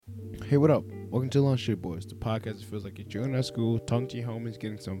Hey, what up? Welcome to Lunch Shit Boys, the podcast that feels like you're chilling at school, talking to your homies,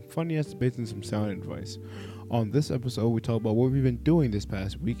 getting some funny ass debates and some sound advice. On this episode, we talk about what we've been doing this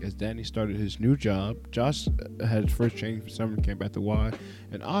past week as Danny started his new job, Josh had his first training for summer camp at the Y,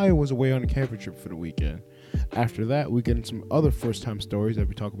 and I was away on a camping trip for the weekend. After that, we get into some other first-time stories that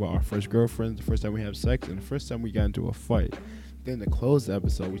we talk about our first girlfriends, the first time we have sex, and the first time we got into a fight. Then to close the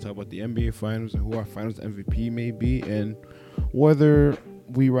episode, we talk about the NBA Finals and who our Finals MVP may be, and whether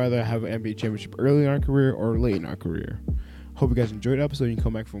we rather have an NBA championship early in our career or late in our career. Hope you guys enjoyed the episode. You can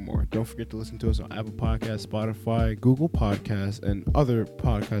come back for more. Don't forget to listen to us on Apple Podcasts, Spotify, Google Podcasts, and other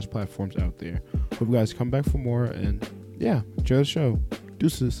podcast platforms out there. Hope you guys come back for more, and yeah, enjoy the show.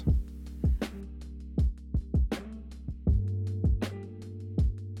 Deuces.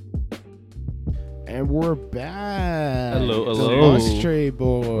 And we're back. Hello. Lunch Trade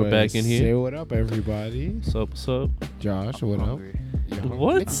Boys. We're back in here. Say what up, everybody. What's up? Josh, what up? Yeah.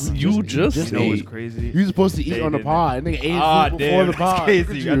 What? Nigga, You just You know what's ate. crazy? You supposed to eat They on the didn't. pod. Nigga ate food before Damn, the that's pod. crazy.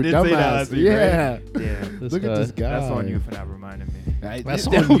 Look at you, I did say dumbass. that last week, Yeah. Damn. Look at this guy. That's on you for not reminding me. That's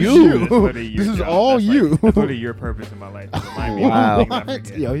That on was you. That's literally your This is job. all That's you. That's literally your purpose in my life. To remind me Wow. of things I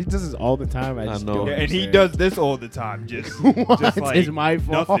forget. Yo, he does this all the time. I I just know. don't Yeah, and he understand. does this all the time. Just What? like It's my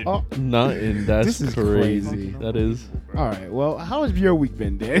fault. nothing. Nothing. That's This is crazy. crazy. That is. All right. Well, how has your week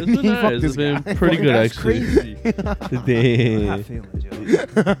been, Dan? It's been Fuck nice. this It's been guy. pretty good, That's actually. crazy. I'm not Damn. feeling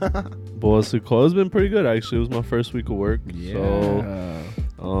Joe. Boss, it's been pretty good, actually. It was my first week of work. Yeah.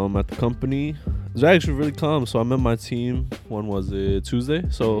 So, at the company, it was actually really calm. So, I met my team. When was it? Tuesday?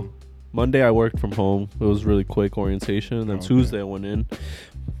 So, Monday, I worked from home. It was really quick orientation. And then Okay. Tuesday, I went in,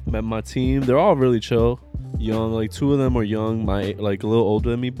 met my team. They're all really chill. Young, like two of them are young, like a little older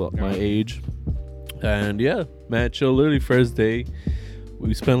than me, but my Okay. age. And yeah, man, chill. Literally first day,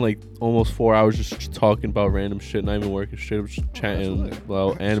 we spent like almost 4 hours just talking about random shit, not even working, straight up just chatting lit.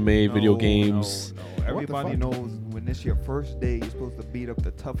 about anime, video games. No. Everybody fuck? knows when this your first day, you're supposed to beat up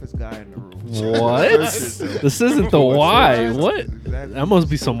the toughest guy in the room. What? This isn't the why. What? Exactly. That must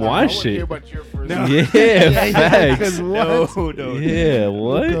be some I why wanna hear shit. about your first No. week. Yeah, facts. No. Yeah,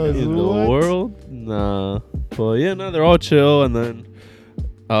 what Because in the what? world? Nah. But yeah, no, they're all chill. And then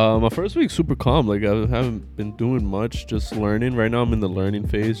my first week super calm. Like I haven't been doing much, just learning. Right now I'm in the learning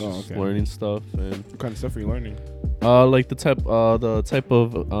phase, just learning stuff and What kind of stuff are you learning? like the type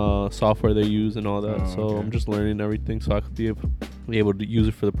of software they use and all that. Oh, So okay. I'm just learning everything so I could be able to use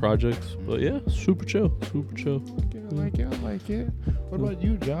it for the projects. But yeah, super chill. I like it. What about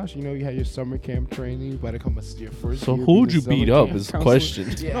you, Josh? You know, you had your summer camp training. You better come to your first So year who'd being you a beat summer up camp is the counselor.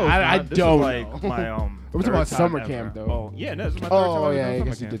 question. Yeah, No, I this don't is like know. my We're talking third about time summer ever. camp, though. Oh yeah, no, this is my third time Oh ever yeah, I doing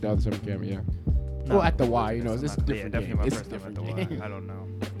guess you summer did camp. the summer camp. Yeah. No, Well, at the Y, this you know, is it's not- different definitely game. my It's first time at different the game. Y. I don't know.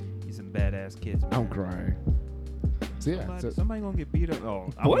 He's some badass kids. Man. I'm crying. So yeah. Somebody, So, somebody gonna get beat up. Oh,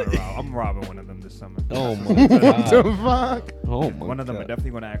 What? I'm robbing one of them this summer. Oh my what god. the fuck? Oh my One of them are god.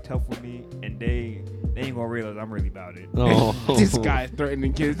 definitely gonna act tough with me, and they ain't gonna realize I'm really about it. Oh. This guy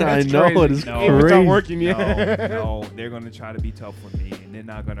threatening kids. I That's know, crazy. it is No. Ain't even start crazy. working yet. No, they're gonna try to be tough with me, and they're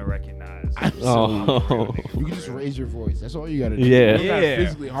not gonna recognize. Oh. You can just raise your voice. That's all you gotta do. Yeah. You don't gotta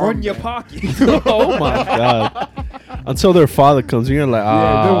physically harm run your them. pocket. Oh my god. Until their father comes, you're like,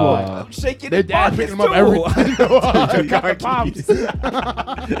 Yeah, then what? ah, I'm shaking They the dad picking them up every time. Got the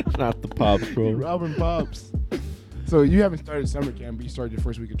pops. not the pops, You bro. robbing pops. So you haven't started summer camp, but you started your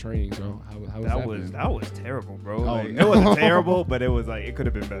first week of training. So how was that? been? That was terrible, bro. Oh, Like, no. It wasn't terrible, but it was like it could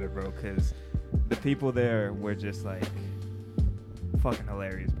have been better, bro. Because the people there were just like fucking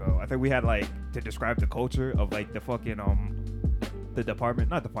hilarious, bro. I think we had like to describe the culture of like the fucking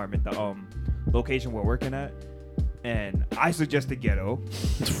the location we're working at. And I suggested ghetto.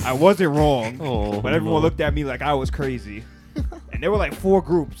 I wasn't wrong, Oh, but everyone no. looked at me like I was crazy. And there were like 4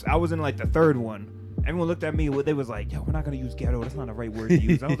 groups. I was in like the third one. Everyone looked at me. They was like, "Yo, we're not gonna use ghetto. That's not the right word to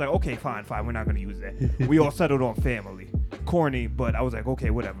use." I was like, "Okay, fine. We're not gonna use that." We all settled on family. Corny, but I was like, "Okay,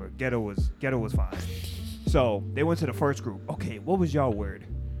 whatever." Ghetto was fine. So they went to the first group. Okay, what was y'all word?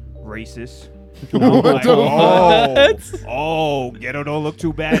 Racist. And I'm What like, the oh, ghetto don't look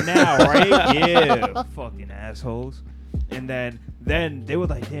too bad now, right? Yeah, fucking assholes. And then they were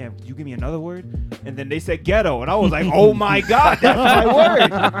like, "Damn, you give me another word?" And then they said ghetto, and I was like, "Oh my god, that's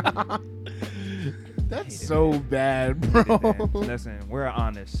my word." That's so bad, bro. Listen, we're an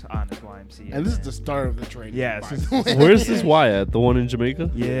honest YMCA. And this is man. the start of the training. Yeah, by it's the way. Where's this Y at? The one in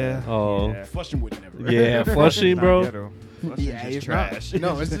Jamaica? Yeah. Oh. yeah. Flushing would never. Yeah, Flushing, Not bro. ghetto. Flushing's Yeah, just it's trash. not.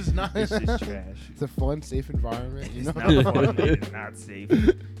 No, it's just not. It's just trash. It's a fun, safe environment. You It's know. not fun. It's not safe.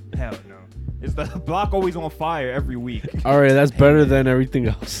 Hell no. Is the block always on fire every week? All right, that's better than everything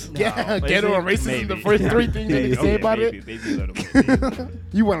else. Yeah, No, ghetto and maybe. racism. The first three things that they say about it. Maybe a little bit.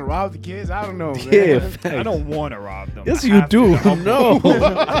 You want to rob the kids? I don't know, man. Yeah, I facts. don't want to rob them. Yes, I you have do. to help No. them.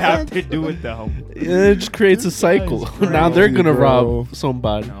 I have to do it to help them. Yeah, it just creates a cycle. Christ, Now they're gonna bro. rob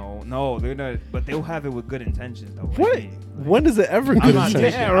somebody. No, they're not. But they'll have it with good intentions, though. What? Like, When is it ever I'm good not, intention?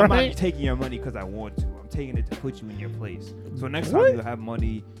 taking, Yeah, I'm right? not taking your money because I want to. I'm taking it to put you in your place. So next What? time you have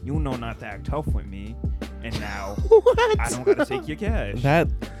money, you know not to act tough with me. And now What? I don't gotta take your cash.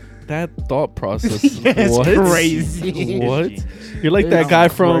 That thought process. It's what? crazy. What? It's You're like that It's guy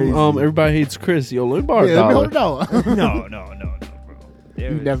from crazy. Everybody Hates Chris. Yo, let me borrow a Yeah, dollar. no. no, bro. You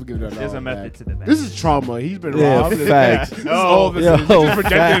never give that. There's a method to the This madness. is trauma. He's been Yeah, robbed. facts. This is all this Yo, is. He's just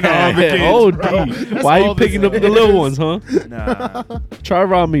protecting all the kids. Oh, bro. D. That's Why are you all this picking up the is. little ones, huh? Nah, Try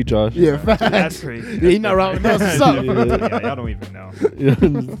rob me, Josh. Yeah, facts. that's crazy. Yeah, he not robbing us. What's up? Yeah, y'all don't even know.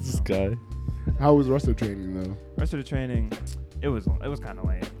 This guy. How was wrestling training though? Rest of the training, it was kind of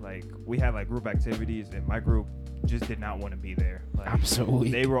lame. Like we had like group activities, and my group just did not want to be there. Like, I'm so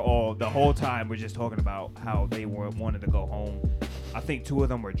weak. They were all the whole time. We're just talking about how they wanted to go home. I think 2 of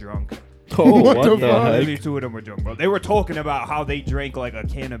them were drunk. Oh, What what, the the fuck? heck? Maybe 2 of them were drunk, bro. They were talking about how they drank like a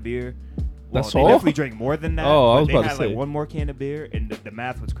can of beer. Well, That's they all? definitely drank more than that. Oh, I but was they about to had say. like one more can of beer, and the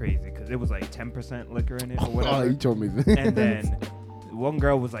math was crazy because it was like 10% liquor in it or whatever. Oh, you told me that. And then one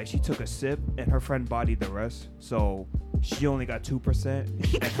girl was like, she took a sip and her friend bodied the rest, so she only got 2%,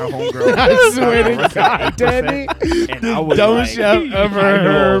 and her homegirl. I swear to got God, 8%. Danny. And I was dumbest shit I've ever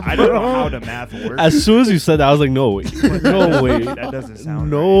heard, I don't know bro. how the math works. As soon as you said that, I was like, no way. No way. That doesn't sound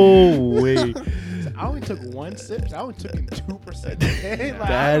No way. I only took 1 sip. I only took in 2%.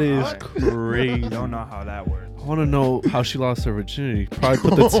 That is I crazy. don't know how that works. I want to know how she lost her virginity. Probably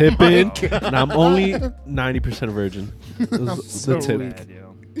put the tip in, and I'm only 90% virgin. It was so the tip. weak. Bad,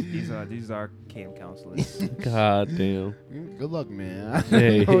 yo. These are camp counselors. God damn. Good luck, man.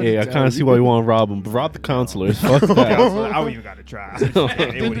 Hey, I kind of see why you want to rob them, but rob the counselors. Fuck that. Counselor, I don't even got to try. They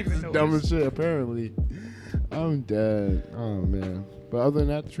wouldn't This even is know dumb this. as shit, apparently. I'm dead. Oh, man. But other than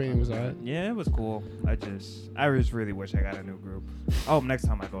that, the training was alright. Yeah, it was cool. I just really wish I got a new group. I hope next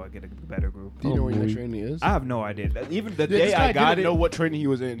time I go, I get a better group. Do you know Oh, what your boy. training is? I have no idea. Even the Yeah, this day guy I got didn't it, know what training he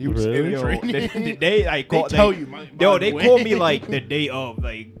was in. He was Really? in yo, training. the day I They called, tell you. Yo, they by the called way. me like the day of.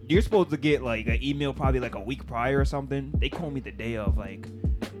 Like you're supposed to get like an email probably like a week prior or something. They called me the day of like,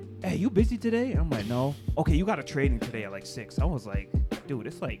 hey, you busy today? I'm like, no. Okay, you got a training today at like 6. I was like, dude,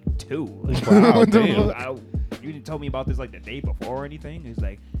 it's like 2. Like, Wow, What the damn. fuck? you didn't tell me about this like the day before or anything. It's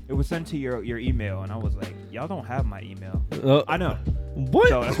like it was sent to your email, and I was like, y'all don't have my email. I know. What?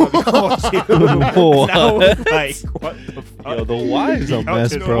 So that's why we called you. What? And I was like, what the fuck? Yo, the why is a Y'all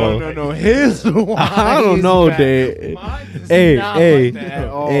mess, just- bro. No. His I don't know, Dave. Hey,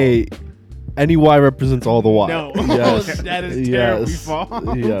 hey. Any Y represents all the Y. No. Yes. That is terribly Yes.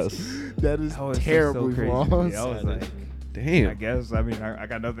 false. Yes. That is That was just terribly so crazy. false. I was like, I Damn. guess. I mean, I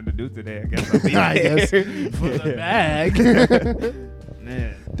got nothing to do today. I guess I'll be I guess there. for the bag.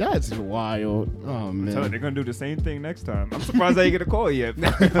 Man, That's wild. Oh tell you, man. they're gonna do the same thing next time. I'm surprised I didn't get a call yet.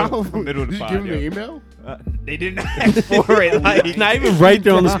 Middle of Did the you pod, give him yo. the email? They didn't ask for it. Like, Not even right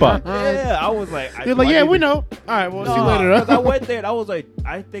there on the spot. Yeah, I was like, They're like, yeah, we know. All right, we'll see you later. Because I went there and I was like,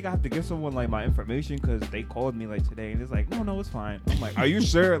 I think I have to give someone like my information because they called me like today and it's like, no, it's fine. I'm like, are you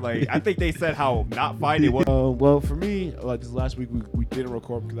sure? Like, I think they said how not fine it was. Well, for me, like this last week, we didn't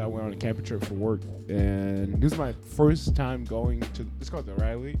record because I went on a camping trip for work, and this is my first time going to. It's called the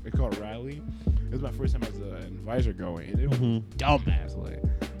Rally. It's called Rally. This is my first time as an advisor going, and it was dumbass lit.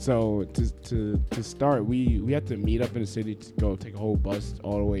 So to start, we had to meet up in the city to go take a whole bus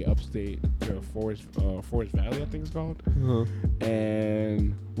all the way upstate to Forest Valley, I think it's called.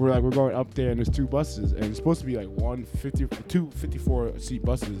 And we're going up there, and there's 2 buses, and it's supposed to be like 2 54-seat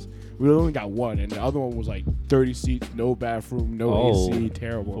buses. We only got one, and the other one was like 30 seats, no bathroom, no AC,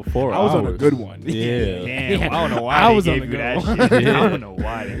 terrible. For 4 I was on a hours. good one. Yeah. Damn, I don't know why I they was on gave the you that go. shit. Yeah. I don't know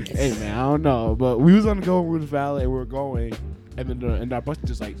why. Hey man, I don't know, but we was on the go Root Valley, and we were going, and then and our bus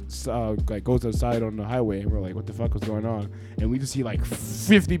just like goes outside on the highway, and we're like, what the fuck was going on? And we just see like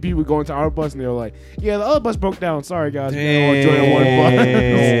 50 people going to our bus, and they were like, yeah, the other bus broke down. Sorry guys, we gotta all join one bus.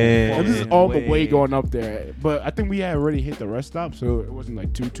 And this is all the way going up there, but I think we had already hit the rest stop, so it wasn't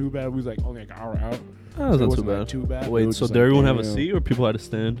like too bad. We was like only like an hour out. Oh, So it that's not wasn't, too like, bad. too bad. It Wait, was so just did like, everyone have a damn. seat or people had to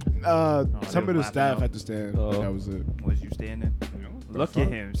stand? they Some were of the laughing staff out. had to stand. Oh. That was it. Was you standing? Look fuck? at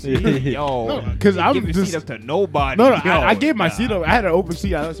him. See? Yo. No, 'cause he I'm give his just- seat up to nobody. No, Yo, I gave my nah. seat up. I had an open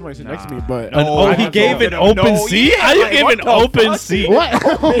seat. I let somebody sit next to me, but No, Oh, he gave an open seat? How you give an open seat? what?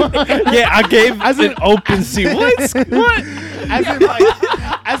 Yeah, I gave As an in- open seat. What? What? as in like,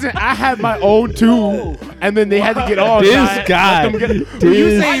 as Listen, I had my own too, and then they had to get on. This guy.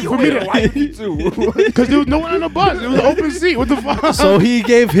 You saying for me to because there was no one on the bus. It was an open seat. What the fuck? So he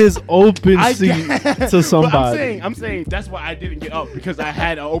gave his open seat to somebody. I'm saying that's why I didn't get up because I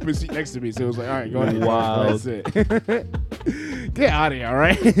had an open seat next to me. So it was like, all right, go ahead. Wow. That's it. Get out of here, all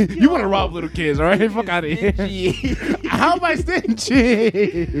right? You want to rob little kids, all right? Fuck out of here. How am I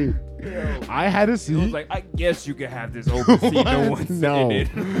stingy? I had a seat. It was like, I guess you can have this open seat. No one's in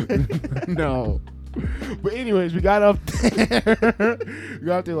it. No. But anyways, we got up there. We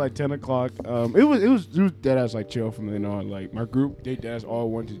got up there like 10 o'clock. It was dead ass like chill from then on. Like my group, they dead ass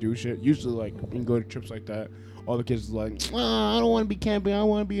all wanted to do shit. Usually like we can go to trips like that. All the kids was like, I don't want to be camping. I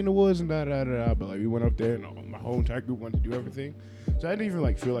want to be in the woods and da da da da. But like we went up there and my whole entire group wanted to do everything. So I didn't even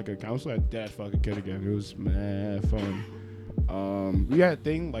like feel like a counselor. I dead fucking kid again. It was mad fun. We had a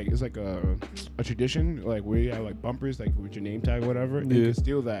thing like it's like a tradition like where you have like bumpers like with your name tag or whatever. And you can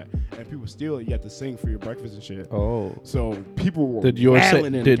steal that, and people steal it. You have to sing for your breakfast and shit. Oh, so people were. Did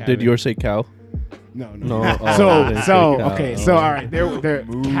yours say cow? No. Okay. So all right, they're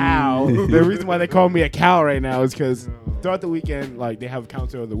cow. The reason why they call me a cow right now is because throughout the weekend, like they have a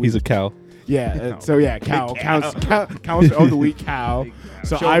counselor of the week. He's a cow. Yeah. So yeah, cow. Counselor of the week, cow.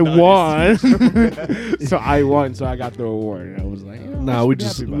 So I won. So I got the award. And I was like, nah, we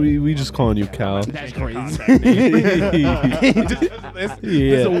just calling you cow. That's crazy.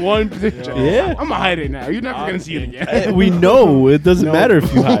 It's a one picture. Yeah. I'm gonna hide it now. You're never gonna see it again. We know it doesn't matter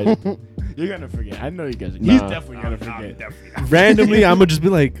if you hide. You're gonna forget. I know you guys. He's definitely gonna forget. Randomly, I'm gonna just be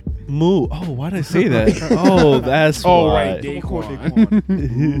like, Moo. Oh, why'd I say that? Oh, that's why. Oh, right, Daquan.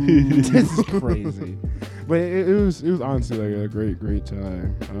 This is crazy. But it was honestly like a great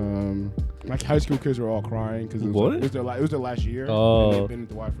time. Like high school kids were all crying because it was their last year. Oh. And they've been at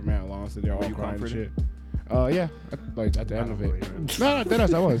the Y for mad long, so they're all crying and shit. Yeah, like at the end of it. No,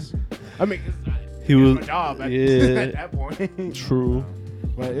 that was. I mean, he was my job at that point. True.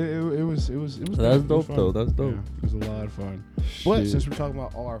 But it was. That's dope though. That's dope. Yeah, it was a lot of fun. But since we're talking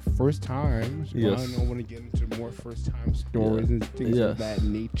about all our first times, I want to get into more first time stories and things of that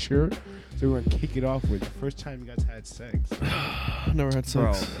nature. So we're gonna kick it off with the first time you guys had sex. Never had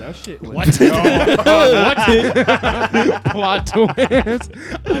sex. Bro, that shit was What? Plot twist.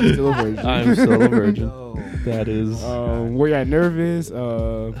 I'm still a virgin. That is. Were you nervous? Did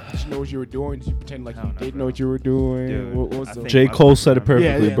you know what you were doing? Did you pretend like you didn't know what you were doing? Dude, what was the J. Cole said it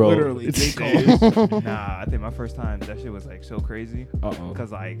perfectly, bro. Literally, J. Cole. Nah, I think my first time, that shit was like so crazy.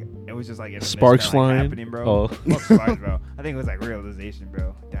 Because like, it was just like sparks flying, happening, bro. Fuck sparks, bro. I think it was like realization,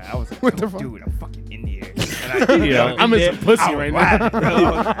 bro. That I was like, dude, I'm fucking in here. And I'm in some pussy right now.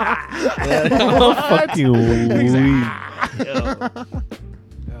 I'm fucking weak. Yo,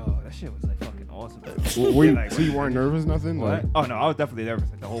 that shit was like fucking awesome. So you weren't nervous, nothing? What? Oh no, I was definitely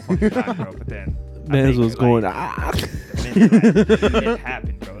nervous like the whole fucking time, bro. But then Mans was going. It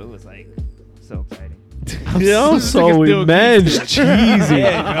happened, bro. It was like so exciting. Yo, so man's cheesy.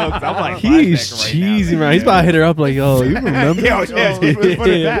 Yeah, bro, I'm like, he's cheesy, man. He's about to hit her up like, yo, you remember? Let's run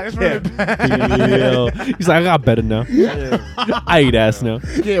it back. He's like, I got better now. I eat ass now.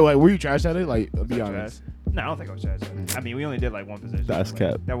 Yeah, wait, were you trash at it? Like, be honest. No, I don't think I was trash. I mean, we only did like one position. That's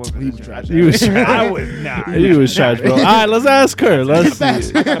cap. That was He was trash. He was trash. I was not. He was trash, bro. All right, let's ask her. Let's see. I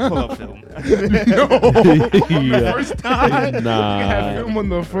gotta pull up film. The first time? Nah. You had film on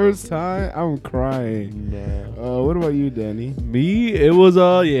the first time? I'm crying. Nah. What about you, Danny? Me, it was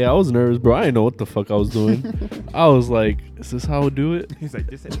I was nervous, bro. I didn't know what the fuck I was doing. I was like, is this how I do it? He's like,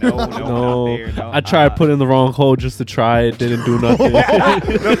 this is no. I tried putting in the wrong hole just to try it. Didn't do nothing. Yeah.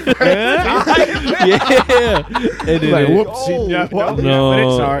 It Like, didn't. whoops. No.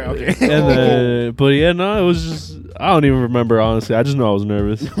 Sorry, okay. And then, but yeah, no, it was just, I don't even remember, honestly. I just know I was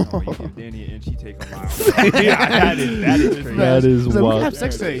nervous. You give Danny an inch, he take a mile. That is crazy. That is He's like, we wild. have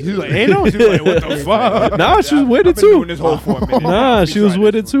sex today. He's like, hey, no. She's like, what the fuck? Nah, she was with it I've been too. doing this whole 4 minutes. Nah, she was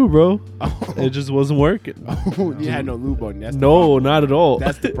with it too, bro. It just wasn't working. You had no lube on. That's No, not at all.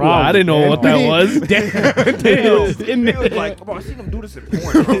 That's the Well, problem. I didn't know what that was. Damn. It was like, bro, I seen him do this in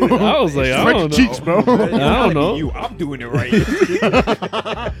porn. I was like, I don't know. cheeks, bro. I don't know. You, I'm doing it right.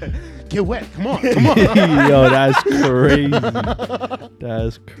 Get wet. Come on. Yo, that's crazy.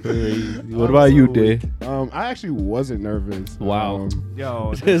 That's crazy. What about you, Day? I actually wasn't nervous. Wow.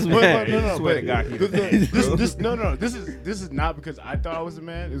 Yo, This man. swear to God, This is not because I thought I was a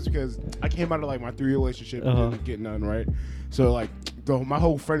man. It's because I came out of like my 3-year relationship and didn't get none, right? So like my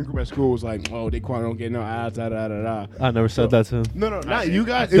whole friend group at school was like, "Oh, Daquan don't get no ass, da da da da." I never said that to him. No, not you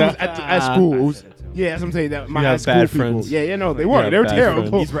guys. It was at school. It was, yeah, that's what I'm saying. That my You high have school bad people. friends. Yeah, no, they You weren't. have They were bad terrible.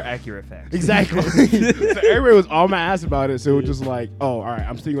 friends. These were accurate facts. Exactly. So everybody was on my ass about it. So it was just like, oh, all right,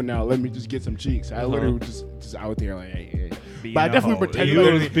 I'm single now. Let me just get some cheeks. I literally was just out there like, hey. Being But I a definitely hoe. pretended He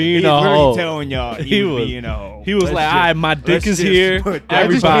like was being He's a literally hoe. telling y'all he was being a hoe. He was Let's like, just- all right, my dick let's is just here. put that I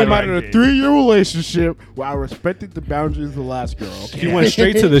just Everybody. came out of a right 3-year relationship where I respected the boundaries of the last girl. Okay? He went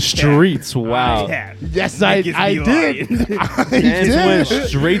straight to the streets. Wow. Yeah. Yes, I Niggas did. be lying. I Mans went did.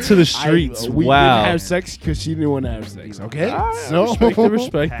 straight to the streets. We Wow. didn't have sex because she didn't want to have sex. Okay,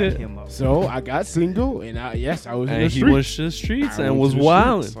 Respect Pack it. him up. So I got single, and I was in the And he streets. went to the streets I and went was to the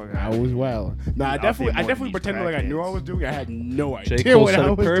wilding. streets. I was wild. No, I Out definitely there more than pretended like I knew what I was doing. I had no idea J. Cole what said I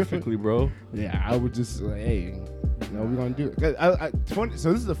it was perfectly, bro. doing. Yeah, I was just like, hey, we're gonna do it. 'Cause it's funny.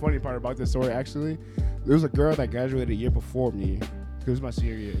 So this is the funny part about this story. Actually, there was a girl that graduated a year before me. It was my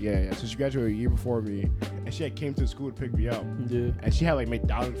senior year. Yeah. So she graduated a year before me, and she had came to school to pick me up. Yeah. And she had like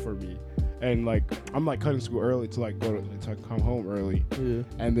McDonald's for me, and like I'm like cutting school early to like go to come home early. Yeah.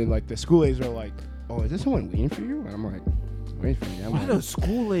 And then like the school aides are like, "Oh, is this someone waiting for you?" And I'm like, "Waiting for me?" I'm Why like, the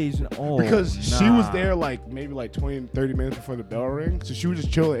school age? Oh, because she was nah. there like maybe like 20, 30 minutes before the bell rang. So she was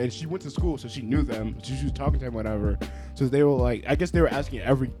just chilling, and she went to school, so she knew them. So she was talking to them, whatever. So they were like, I guess they were asking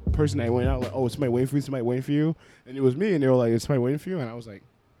every person that went out, like, "Oh, is somebody waiting for you? Somebody waiting for you?" And it was me, and they were like, "Is somebody waiting for you?" And I was like,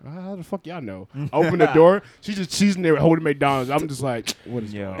 "How the fuck y'all know?" I opened the door. She's in there holding McDonald's. I'm just like, "What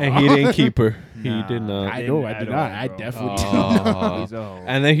is Yo. going on?" And he didn't keep her. He Nah. did not. I know, I At did all, not. I bro. definitely Oh. did not. He's a hoe.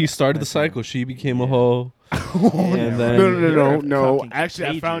 And then he started the That's him. cycle. She became a hoe. And And then no. fucking Actually,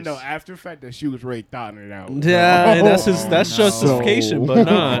 I found out contagious. after the fact that she was really thought it out. Yeah, and that's his. Oh, That's no. justification, but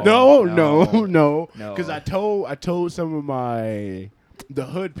not. No. No. Because I told some of the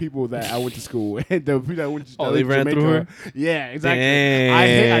hood people that I went to school with. The people that went to Oh, they ran through Jamaica. Yeah, exactly.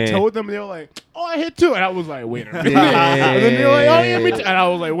 Dang. I told them, and they were like, "Oh, I hit too," and I was like, "Wait a minute." Dang. And then they were like, "Oh yeah, me too," and I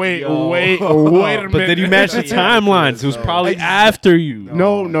was like, "Wait a minute." But then you matched the Yeah. timelines. It was probably after you.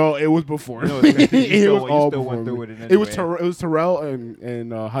 No, it was before. No, it you was all still before went through me. it It was anyway. it was Terrell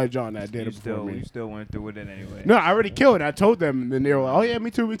and High John that did it before me. You still went through it anyway. No, I already killed it. I told them, and then they were like, "Oh yeah, me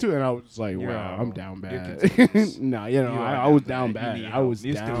too." And I was just like, You're "Wow, out. I'm down You're bad." contagious. No, You I are was down down bad. You bad. need I was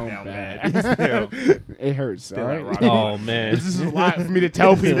help. You're still down down bad. bad. Still. It hurts. All Still right. at rock Oh man. This is a lot for me to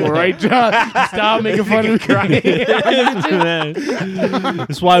tell people, right, John? Stop making fun of me crying.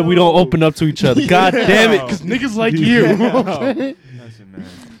 That's why we don't open up to each other. God damn it. Because niggas like you. Listen, man.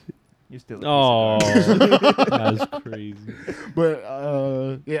 You're still a Oh, piece of garbage. that's crazy. But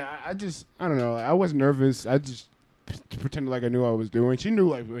yeah, I don't know. I wasn't nervous. I just pretended like I knew what I was doing. She knew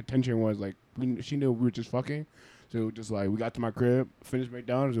like what attention was. Like she knew we were just fucking. So just like we got to my crib, finished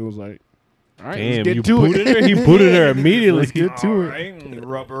McDonald's. It was like, all right, Damn, let's get you to booted it. her? He booted her immediately. Let's get to All it. right,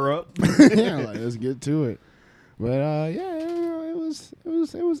 rub her up. Yeah, like, let's get to it. But yeah, it was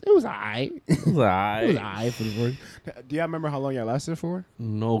alright. It was alright for the first. Do y'all remember how long y'all lasted for?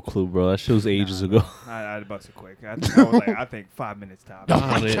 No clue, bro. That shit was ages ago. I'd bust it quick. I think 5 minutes tops.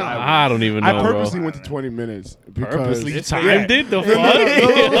 I don't even know, I purposely bro. went to 20 minutes because Purposely It's- timed yeah. it? The fuck?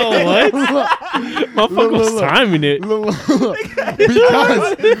 Yo, what? Motherfucker was look. timing it.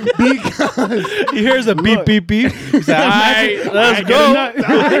 because He hears a beep, Look. beep, beep. He's like, all right, let's go.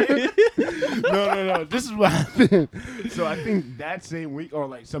 No. This is what happened. So I think that same week or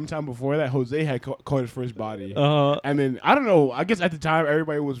like sometime before that, Jose had caught his first body. And then I don't know. I guess at the time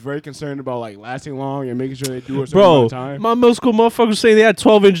everybody was very concerned about like lasting long and making sure they do a certain Bro, amount of time. my middle school motherfuckers saying they had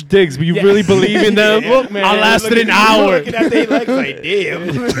 12-inch dicks, but you really believe in them? Look, man, I lasted an hour. Looking at their legs like, damn.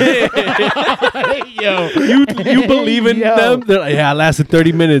 Yo, You believe in Yo. them? They're like, yeah, I lasted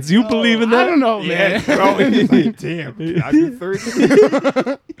 30 minutes. You believe in I that? don't know, man. Yeah, bro. It's like, damn. I do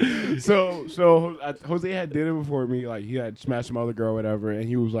 30. So Jose had dinner before me. Like he had smashed some other girl, or whatever, and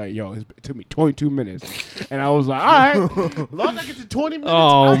he was like, "Yo, it took me 22 minutes," and I was like, "All right, as long as I get to 20 minutes."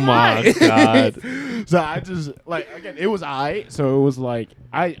 Oh I'm my alright." God. So I just like again, it was so it was like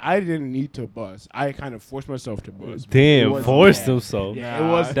I didn't need to bust. I kind of forced myself to bust. It Damn, wasn't forced bad. himself. Yeah, Nah,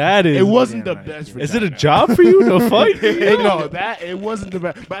 it was. That is. It wasn't Damn the right. best. Is it a vagina. job for you? The fuck? No, that it wasn't the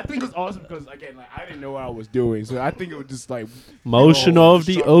best. But I think it was awesome because again, like I didn't know what I was doing, so I think it was just like Motion Oh, of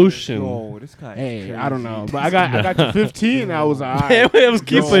the something. ocean. Oh, this guy. hey, I don't know, but I got to 15. And I was like, all Damn, right, I was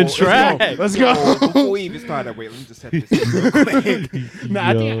keeping track. let's go. Before we even started, wait, let me just set this up real quick. No,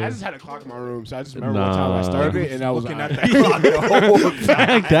 I think Yo. I just had a clock in my room, so I just remember remember what time I started, and I was looking like, at the clock the whole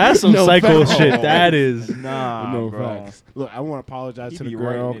time. That's some No psycho facts. shit. That is. Nah, no bro. facts. Look, I want to apologize He to the be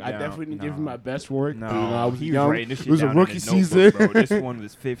girl. writing it I down. definitely didn't give No. him my best work. No, I was he young. was writing this shit It was a down in rookie his notebook, season. bro. This one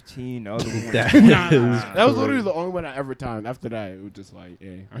was 15. The other one was That 20. is That was literally crazy. the only one I ever timed. After that, it was just like,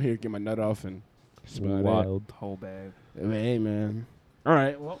 hey, I'm here to get my nut off, and that's about it. Wild. Whole bag. Hey, man. All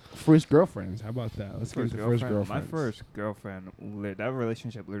right, well, first girlfriends. How about that? Let's get into first girlfriends. My first girlfriend, that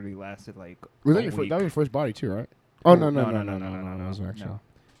relationship literally lasted like Was a that your week. that was your first body too, right? Oh no. No. That was actually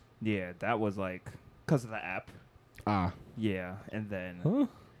Yeah, that was like because of the app. Yeah, and then Huh?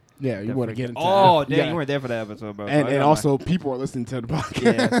 yeah. You the want to freaking- get into Oh, that. damn, Yeah. you weren't there for that episode, bro. So And I got also people are listening to the podcast.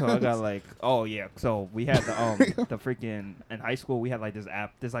 yeah, so I got like, oh yeah, so we had the the freaking in high school we had like this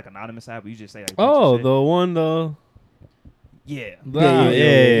app, this like anonymous app. Where you just say like, a bunch of Oh, shit. the one, the. yeah,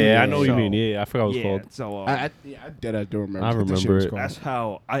 Yeah, I know what you So, mean. Yeah, I forgot what it's yeah. called. So I dead I do remember. I what that shit remember was it. called. that's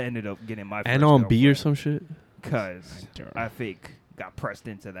how I ended up getting my And first on B or girlfriend, some shit. cause Damn. I think got pressed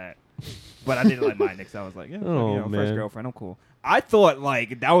into that. But I didn't like mine next. I was like, yeah, Oh, first man. girlfriend, I'm cool. I thought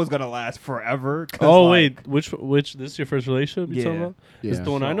like that was gonna last forever. 'Cause, Oh like, wait, which this is your first relationship? You talking Yeah. about? Yeah. Is it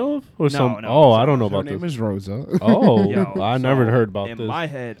the one I So- know of, or No, some? no, Oh, I so don't know Her about name this. is Rosa. Oh, Yo, I never so heard about in this. my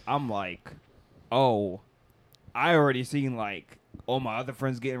head, I'm like, oh, I already seen like all my other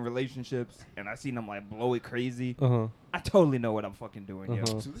friends getting relationships, and I seen them like blow it crazy. Uh-huh. I totally know what I'm fucking doing, yo.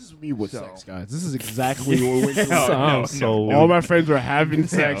 Uh-huh. So this is me with So- sex, guys. This is exactly what we went through. No, Sounds so no. weird. All my friends were having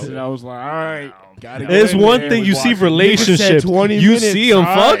sex, No. and I was like, all right, No. gotta No. get It's in one there. thing was you see watching. relationships. 20 You minutes, see him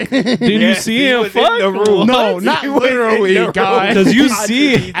alright? fuck. Did you Yeah, see he him was in fuck? the room. No, What? not He was in literally, the room. guys. 'Cause you I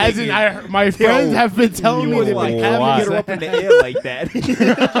see- just be As in, thinking, my friends have been telling he me was that like, they how wow. you haven't get her up in the air like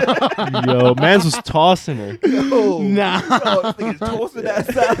that? Yo, man's was tossing her. Yo, Nah. yo, niggas toasting that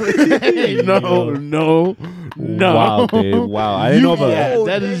salad. Hey, no. Wow, Dave. Wow, I didn't know about Yeah, that.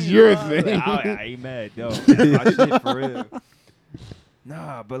 that is your thing. I ain't mad, yo. That's my shit for real.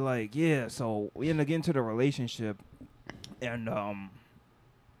 Nah, but like, yeah. So we ended up getting to the relationship, and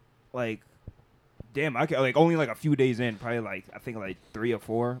like, damn, I could, like only like a few days in, probably like I think like 3 or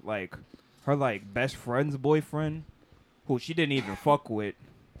 4. Like, her like best friend's boyfriend, who she didn't even fuck with,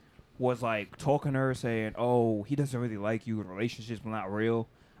 was like talking to her saying, "Oh, he doesn't really like you. Relationships are not real."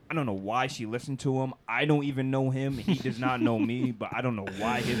 I don't know why she listened to him. I don't even know him. He does not know me, but I don't know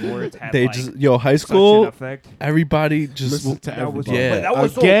why his words had They like just high such an school. effect. Everybody just Listen to That was, everybody. Yeah. but that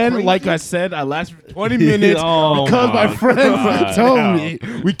was Again, so crazy. like I said, I lasted 20 minutes Oh because my my friends God. told No. me.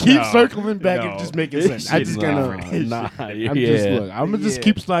 We keep No. circling back No. and just making This sense. I shit just is gonna. different. Nah, I'm just yeah. look. I'm gonna just Yeah.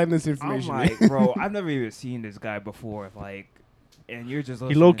 keep sliding this I'm information. like, bro, I've never even seen this guy before. Like, and you're just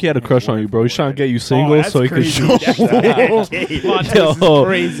He low key had a crush on you, bro. He's trying to get you Oh, single so he could show. Yo,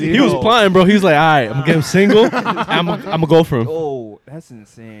 crazy. he was No. applying, bro. He's like, all right, I'm gonna get him single. I'm gonna go for him. Oh, that's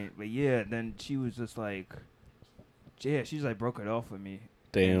insane. But yeah, then she was just like, yeah, she's like broke it off with me.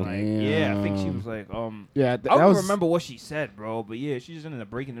 Damn. Like, yeah, I think she was like, Yeah, I that don't was. remember what she said, bro. But yeah, she just ended up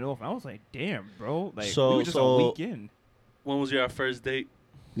breaking it off. And I was like, damn, bro. Like, So- we were just so- a week in. When was your first date?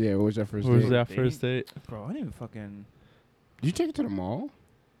 Yeah, what was your first When was date? that date? first date? Bro, I didn't even fucking. Did you take it to the mall?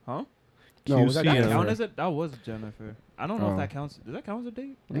 Huh? No, was that QC, That yeah. Jennifer? count as it? That was Jennifer. I don't know Oh. if that counts. Does that count as a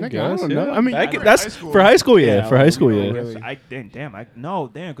date? I don't guess, know. yeah. I mean, That for could- that's high school- for high school, yeah. Yeah, For high school, you know, yeah. really. I damn.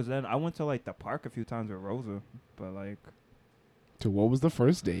 Because then I went to like the park a few times with Rosa, but like To what was the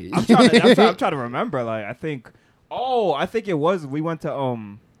first date? I'm trying to remember. Like I think it was we went to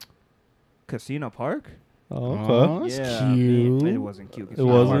Casino Park. Oh, Aw, okay. that's yeah, cute. it wasn't cute. It Casino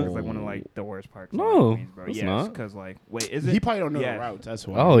Park wasn't? is like one of like the worst parks. No, in Queens, bro. it's Yes, not. because like wait, is it? He probably don't know Yeah. the routes. That's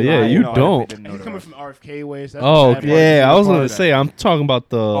why. Oh yeah, I you know, I don't. didn't know He's the coming route. from RFK ways. That's Oh the bad part. yeah, I was part gonna of say I'm talking about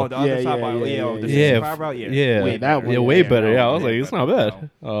the. Oh, the other Yeah, side yeah, by yeah, the yeah, 65 route. Yeah, yeah, Wait, that one, yeah, way yeah, better. no, Yeah, I was way like, it's better, not bad.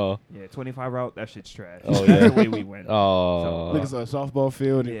 no. Oh, Yeah, 25 route. That shit's trash. Oh, That's yeah. the way we went. oh. Look, it's a softball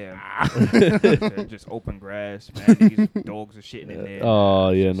field. and- Yeah, just open grass. Man, niggas, dogs are shitting in there. Oh,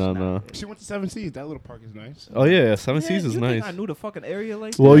 It's yeah, just no, not no. good. She went to Seven Seas. That little park is nice. Oh yeah, Seven Seas is you nice. Think I knew the fucking area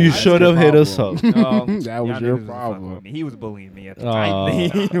like Well, that? you I should didn't- have hit us up. That was y'all your niggas fucking problem. with me. He was bullying me at the Aw. time.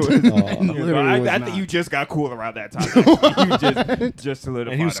 He was- Literally I was think not. you just got cool around that time. actually. You just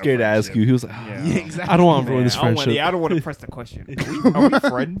solidified And he was our scared to ask friendship. you. He was like, Yeah. Yeah, exactly. I don't want to ruin Man, this friendship. I don't want to press the question. Are we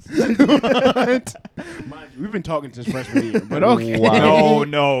friends? What? Mind you, we've been talking since freshman year, but okay. Wow.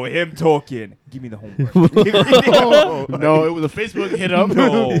 No, him talking. Give me the homework. No, it was a Facebook hit up.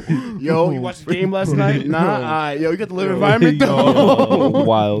 No. Yo, you watched the game last night? Nah. All right. Yo, you got the live environment though. Oh,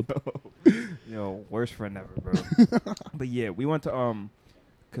 wild. Yo, worst friend ever, bro. But yeah, we went to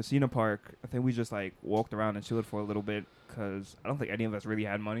Casino Park. I think we just like walked around and chilled for a little bit because I don't think any of us really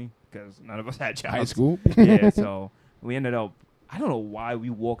had money because none of us had jobs. High school. Yeah, so we ended up. I don't know why we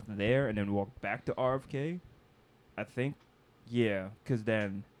walked there and then walked back to RFK. I think, yeah, because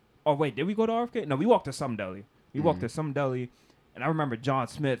then. Oh wait, did we go to RFK? No, we walked to some deli. We walked to some deli, and I remember John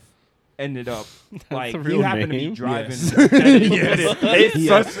Smith ended up like he happened to be driving. It's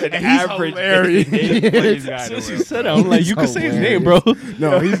such an average hilarious. guy. Since you said that, I'm like, you can say his name, bro.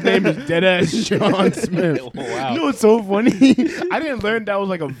 No, his name is deadass John Smith. Wow. You know what's so funny? I didn't learn that was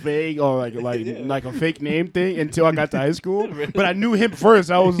like a vague or like a fake name thing until I got to high school. But I knew him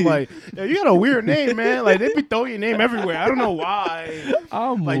first. I was like, yo, you got a weird name, man. Like they be throwing your name everywhere. I don't know why.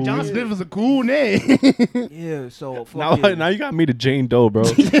 Like John Smith is a cool name. Yeah. So now you got me to Jane Doe, bro.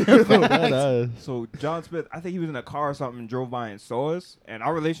 So John Smith, I think he was in a car or something and drove by and saw us, and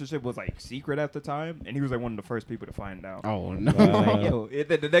our relationship was like secret at the time, and he was like one of the first people to find out. Oh no! Like, yo,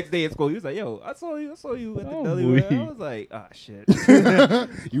 the next day at school, he was like, "Yo, I saw you at the deli." I was like, "Ah, shit."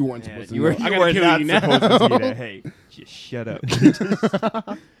 You weren't supposed to. You were not supposed to see that. Hey, just shut up.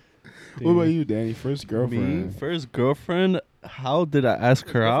 What about you, Danny? First girlfriend. Me? First girlfriend? How did I ask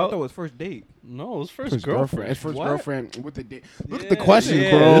her I out? thought it was first date. No, it was first girlfriend. It's first What? girlfriend with the date. Look at Yeah, the questions, yeah,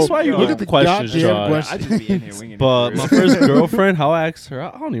 bro. that's why you look look at the questions, goddamn Josh. questions. I just be in here winging But it. my first girlfriend, how I asked her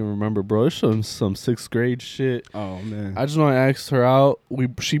out, I don't even remember, bro. It's some 6th grade shit. Oh man. I just know I asked her out.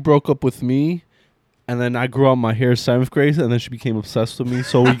 She broke up with me, and then I grew out my hair 7th grade, and then she became obsessed with me.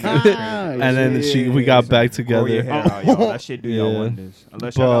 So we, and then we got back Grow your together. hair out, y'all. That shit do y'all Yeah. wonders.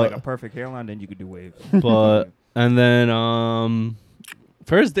 Unless y'all got But- like a perfect hairline, then you could do waves. But and then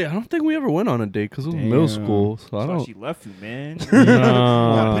first date, I don't think we ever went on a date because it was middle Damn. school. So I That's why don't. she left you, man. Gotta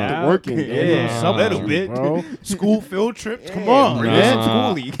Nah. put the work in. Yeah, a little bit. bro. School field trips. Come Yeah, on, bro. man.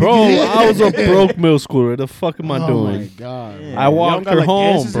 Nah. Schoolie. Bro, I was a broke middle schooler. The fuck am I Oh doing? my god. Yeah. I walked Y'all got, her like,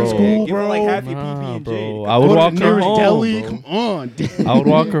 home, dances in bro. school, Give her bro. like half your Nah, PP and bro. J. I would Go to walk the her nearest home, deli. bro. Come on. I would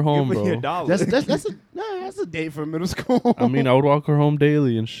walk her home, Give her your bro. dollar. That's a date for middle school. I mean, I would walk her home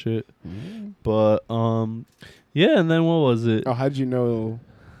daily and shit. But yeah. And then what was it? Oh, how'd you know?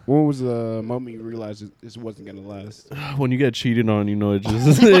 When was the moment you realized this wasn't gonna last? When you get cheated on, you know it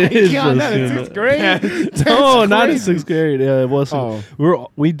just. It's just not in 6th grade. No, not in 6th grade. Yeah, it wasn't. Oh,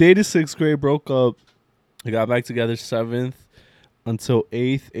 We dated 6th grade, broke up. We got back together 7th until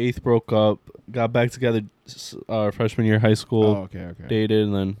 8th. 8th broke up. Got back together freshman year of high school. okay. Dated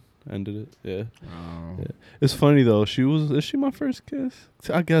and then ended it. Yeah. Oh. Yeah. It's funny though. Is she my first kiss?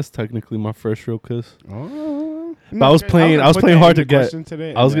 I guess technically my first real kiss. Oh. But I was playing hard to get.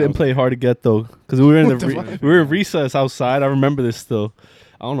 Today, I was getting played hard to get though, because we were in What the fuck? we were in recess outside. I remember this still.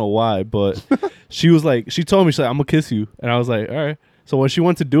 I don't know why, but she was like, she told me, she's like, I'm gonna kiss you, and I was like, all right. So when she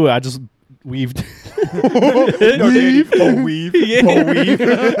went to do it, I just weaved. Weave. Weave. Yeah. Weave.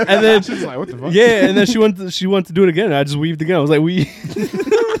 And then She's like, what the fuck? yeah, and then she went to do it again. And I just weaved again. I was like, we.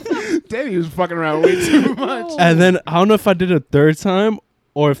 Danny was fucking around way too much. And then I don't know if I did it a third time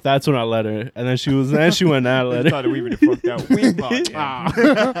or if that's when I let her. And then she went and I let her. Started weaving the fuck out. Weave out.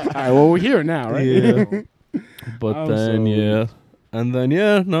 Yeah. All right, well, we're here now, right? Yeah. But I'm then so- yeah, and then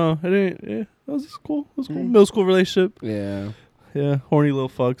no, it ain't. Yeah, that was cool. It was cool. Middle school relationship. Yeah. Yeah, horny little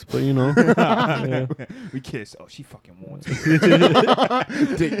fucks, but you know. Yeah. We kissed. Oh, she fucking wants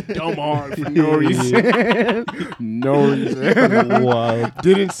it. Dick dumb hard for no reason. No reason. Wow.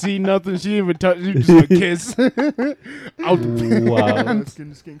 Didn't see nothing. She didn't even touch. She just a kiss. Out the Wow. Skin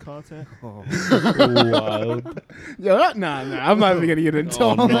to skin contact. Oh. Wild. Yo, nah. I'm not even gonna get into Oh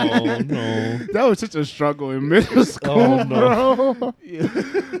all that. no. That was such a struggle in middle school, Oh, no. bro.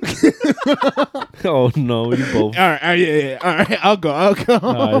 Oh no, you both. All right, yeah. All right, I'll go. All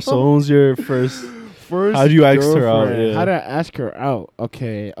right, so when was your first? First, How'd you ask her out? girlfriend. Yeah. How did I ask her out?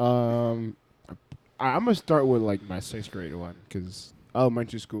 Okay, I'm gonna start with like my 6th grade one because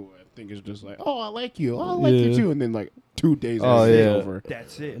elementary school I think it's just like, oh, I like you, oh, I like you Yeah. too, and then like 2 days Oh, later, it's yeah. over.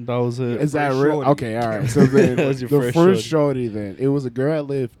 That's it. That was it. Is that First real? shorty. Okay, all right. So then That was your the first first shorty. Then it was a girl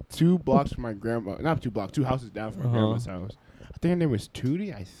that lived 2 blocks from my grandma. Not 2 blocks, 2 houses down from my grandma's house. I think her name was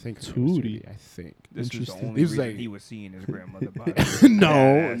Tootie. I think her name was Tootie. I think. This was the Interesting. only He was reason like- he was seeing his grandmother body. No.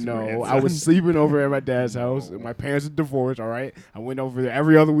 Badass I was grandson. sleeping over at my dad's house. No. My parents are divorced. All right, I went over there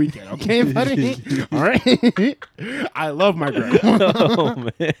every other weekend. Okay, buddy. All right. I love my grandma. Oh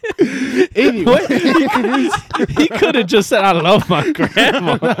man. Anyway, He could have just said, "I love my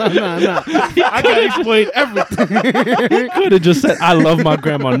grandma." nah. I gotta explain everything. He could have just said, "I love my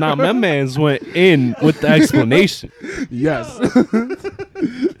grandma." Nah, my man's went in with the explanation. Yes.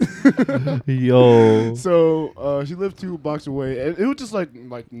 Yo. So she lived 2 blocks away, and it was just like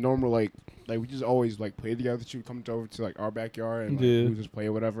normal, like we just always like play together. She would come over to like our backyard and like, Yeah. we would just play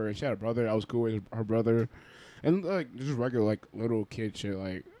or whatever. And she had a brother. I was cool with her brother. And like just regular like little kid shit.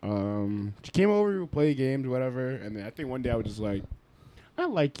 Like she came over, we play games, whatever. And then I think one day I was just like, I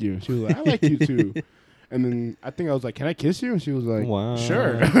like you. She was like, I like you too. And then I think I was like, can I kiss you? And she was like, Wow.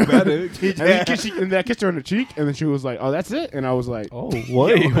 sure. and then I kissed her on the cheek, and then she was like, oh, that's it? And I was like, Oh,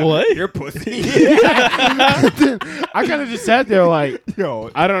 what? You're pussy. I kind of just sat there like,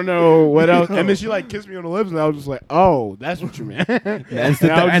 Yo, I don't know what else. And then she like kissed me on the lips, and I was just like, oh, that's what you meant. Man's the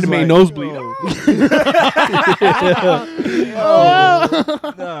And I was just anime like, nosebleed.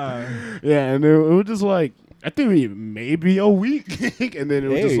 Yeah, and it was just like, I think maybe a week, and then it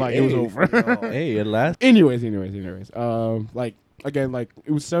was just like it was over. Hey, at last. Anyways. Like again, like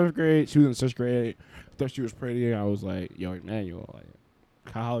it was 7th grade. She was in 6th grade. I thought she was pretty. I was like, yo, Emmanuel, like,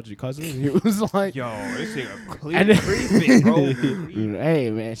 how old your cousin? And he was like, yo, this thing a clear briefing, bro.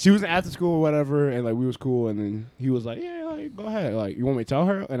 hey man, she was in after school or whatever, and like we was cool. And then he was like, yeah, like go ahead, like you want me to tell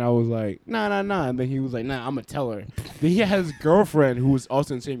her? And I was like, nah. And then he was like, nah, I'm gonna tell her. Then he had his girlfriend who was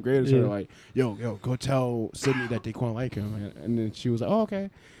also in the same grade as her, like, yo, go tell Sydney that Daquan like him. And then she was like, oh, okay.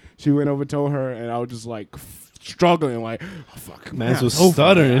 She went over, told her, and I was just like struggling, like, oh, fuck. Man's was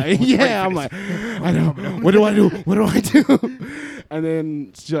stuttering. Yeah, I'm like, I know. What do I do? And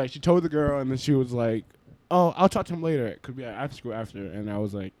then she told the girl, and then she was like, oh, I'll talk to him later. Could be at after school after. And I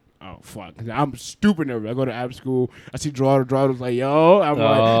was like, oh, fuck. I'm stupid nervous. I go to after school. I see Gerardo was like, yo. I'm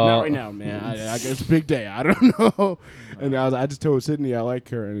like, not right now, man. I guess it's a big day. I don't know. And I just told Sydney I like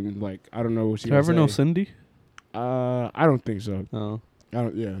her, and like, I don't know what she Did you ever know Cindy? I don't think so. Oh.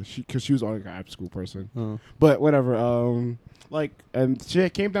 Because she was only like an after school person. Oh. But whatever. And she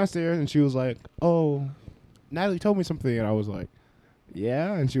came downstairs and she was like, "Oh, Natalie told me something," and I was like,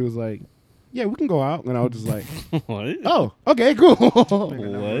 "Yeah," and she was like, "Yeah, we can go out," and I was just like, What? "Oh, okay, cool."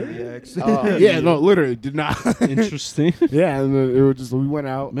 What? Yeah, no, literally did not. Interesting. Yeah, and then it was just we went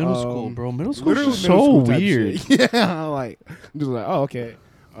out. Middle school, bro. Middle school Literally is middle so school type weird. shit. Yeah, like I'm just like, oh, okay.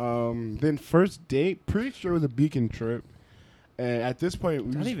 Then first date, pretty sure it was a Beacon trip. And at this point,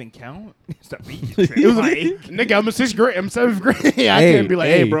 we Does was, that even count? It's the beach trip. it was like, nigga, I'm in 6th grade. I'm 7th grade. I can't be like,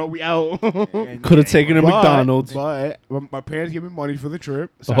 hey, bro, we out. Could have taken her McDonald's. But my parents gave me money for the trip,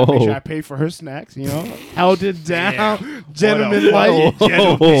 so I made sure I paid for her snacks. You know, held it down, gentleman like.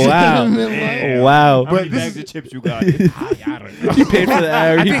 Oh, wow. Wow. How many But this bags is- of chips you got? I don't know. He paid for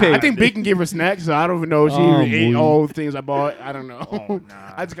that. I think Bacon gave her snacks, so I don't even know if she Oh, even ate boy. all the things I bought. I don't know. Oh,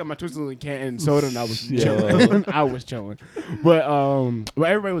 nah. I just got my Twisted and Canton soda, and I was Yo. chilling. I was chilling. But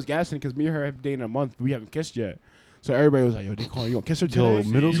everybody was gassing because me and her have been dating a month. We haven't kissed yet. So everybody was like, yo, Daquan, you gonna kiss her today? Yo,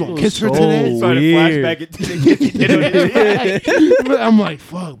 middle You school gonna kiss her so today? Started weird. flashback into the But I'm like,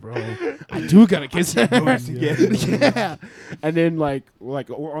 fuck, bro. I do gotta kiss her. again. Yeah. And then like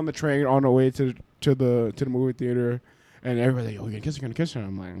we're on the train on our way to the movie theater, and everybody's like, "Oh, you gonna kiss her?"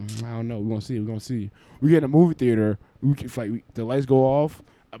 I'm like, I don't know. We're gonna see. We get in a movie theater. The lights go off.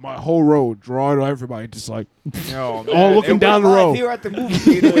 My whole row, drawing on everybody, just like Yo, all looking down the road. Here at the movie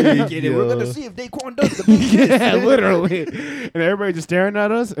theater, when we get it, we're gonna see if Daquan does the big Yeah, literally. And everybody just staring at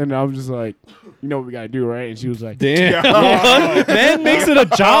us, and I was just like, you know what we gotta do, right? And she was like, Damn. Man makes it a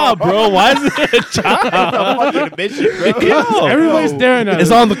job, bro. Why is it a job? everybody's staring at us.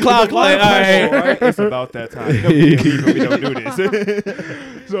 It's on the clock. Like, all right. It's about that time. We don't do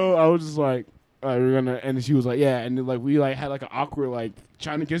this. So I was just like, we're gonna, and she was like, yeah, and then like we like had like an awkward like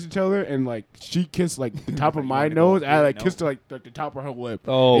trying to kiss each other, and like she kissed like the top of my nose, I like kissed her like the top of her lip.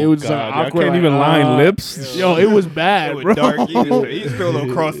 Oh, it was God. like, Y'all awkward. can't even line lips. Yo, it was bad, It was bro. dark. He was still a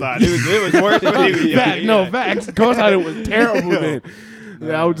little cross-eyed. It was worse. But he was, Fact, no facts. Cross-eyed, it was terrible. Then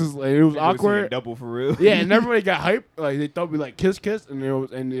yeah, I was just like, it was awkward. Double for real. Yeah, and everybody got hyped. Like they thought we like kiss,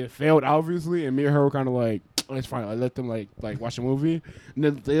 and it failed obviously. And me and her were kind of like, oh, it's fine. I let them like watch a movie, and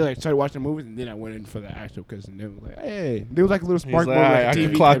then they like started watching movies, and then I went in for the actual kiss, and they were like, hey, there was like a little spark. Like, moment, all right, I TV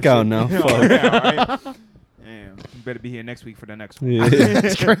can clock type out shit. now. Yeah, Fuck. yeah, right. Damn, you better be here next week for the next one. Yeah.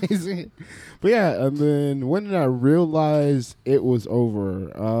 It's crazy. But yeah, and then when did I realize it was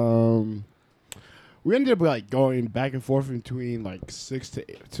over? We ended up like going back and forth between like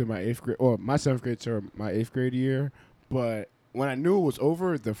 6th to my 8th grade, or my 7th grade to my 8th grade year. But when I knew it was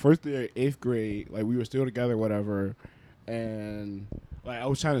over, the first day of 8th grade, like we were still together, whatever. And like I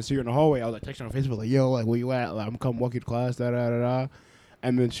was trying to see her in the hallway. I was like texting on Facebook, like, "Yo, like where you at? Like I'm coming walk you to class, da da da da."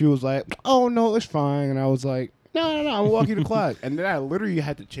 And then she was like, "Oh no, it's fine." And I was like, "No, I'm walking to class." And then I literally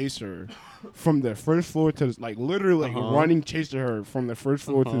had to chase her from the first floor to like literally like running, chasing her from the first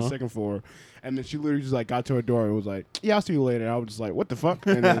floor to the second floor. And then she literally just like got to her door and was like, "Yeah, I'll see you later." And I was just like, "What the fuck?"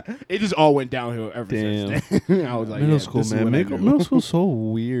 And then it just all went downhill ever since then. I was like, Middle yeah, school, this is man. what I do. Middle school's so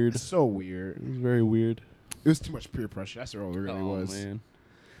weird. It's so weird. It's very weird. It was too much peer pressure. That's all it really was. Man.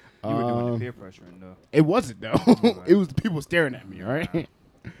 You were doing the peer pressuring though. It wasn't though. It was the people staring at me. All right.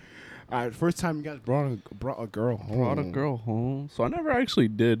 All right. First time you guys brought a girl home. Brought a girl home. So I never actually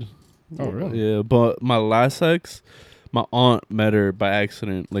did. Oh really? Yeah, but my last ex, my aunt met her by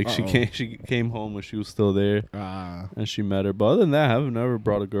accident. Like she came home when she was still there, and she met her. But other than that, I've never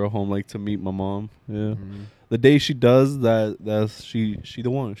brought a girl home like to meet my mom. Yeah, the day she does that's she the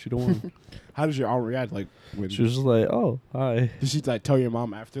one. She the one. How did your aunt react? Like, she was just like, "Oh, hi." Did she like tell your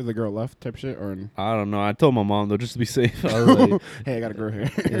mom after the girl left, type shit, or? I don't know. I told my mom though, just to be safe. I was like, "Hey, I got a girl here."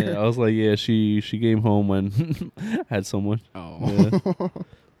 Yeah, I was like, "Yeah, she came home when I had someone." Oh, yeah.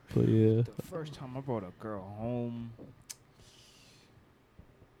 But yeah. The first time I brought a girl home,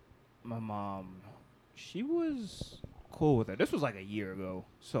 my mom, she was cool with it. This was like a year ago,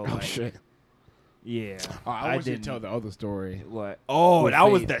 so oh like, shit. Yeah. Oh, I want you to tell the other story. What? Oh, With that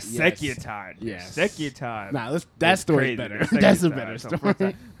was Faith. the second Yes. time. Yes. Second time. Nah, that story's crazy. better. The second That's a time. better So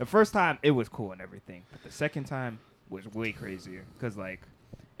story. the first time, it was cool and everything. But the second time was way crazier. Because, like,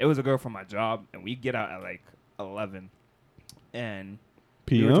 it was a girl from my job, and we get out at, like, 11. And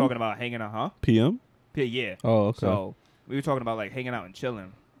PM? we were talking about hanging out, huh? PM? Yeah. Oh, okay. So we were talking about, like, hanging out and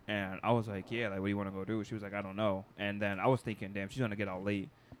chilling. And I was like, yeah, like, what do you want to go do? She was like, I don't know. And then I was thinking, damn, she's going to get out late.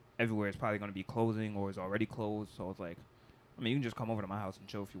 Everywhere is probably going to be closing or is already closed. So I was like, I mean, you can just come over to my house and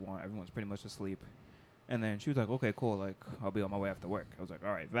chill if you want. Everyone's pretty much asleep. And then she was like, okay, cool. Like, I'll be on my way after work. I was like,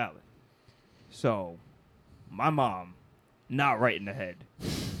 all right, valid. So my mom, not right in the head.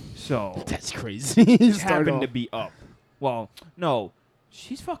 So That's crazy. she happened to be up. Well, no,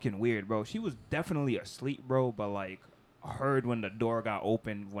 she's fucking weird, bro. She was definitely asleep, bro, but, like, heard when the door got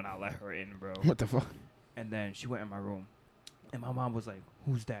opened when I let her in, bro. What the fuck? And then she went in my room. And my mom was like,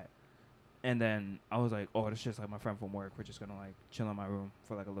 who's that? And then I was like, oh, that's just like my friend from work. We're just going to like chill in my room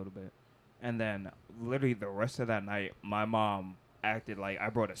for like a little bit. And then literally the rest of that night, my mom acted like I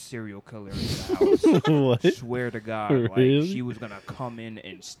brought a serial killer into the house. What? Swear to God. Really? Like she was going to come in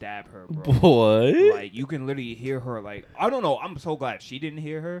and stab her, bro. What? Like you can literally hear her. Like, I don't know. I'm so glad she didn't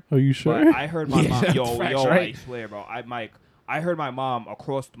hear her. Are you sure? But I heard my Yeah, mom. that's Yo, facts, yo, right? I swear, bro. I heard my mom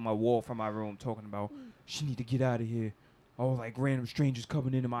across my wall from my room talking about she need to get out of here. Oh, like random strangers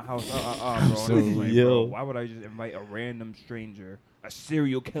coming into my house. Bro. And I was like, Yo. bro, why would I just invite a random stranger, a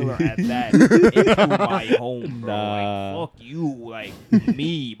serial killer at that, into my home, bro? Nah. Like, fuck you, like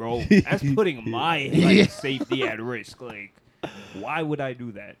me, bro. That's putting my like safety at risk. Like, why would I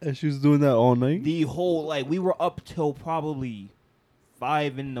do that? And she was doing that all night? The whole we were up till probably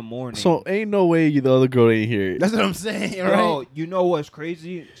 5 in the morning. So ain't no way the other girl ain't here. That's what I'm saying, Bro, right? you know what's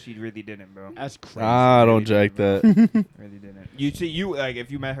crazy? She really didn't, bro. That's crazy. I don't Really jack didn't, that. Really didn't. You see, you like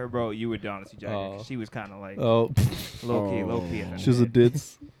if you met her, bro, you would honestly jack her. Oh. 'Cause she was kind of like Oh, low key. Oh. At the she was a head.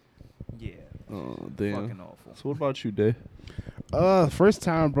 ditz. Yeah, Oh, damn. fucking awful. So what about you, Day? First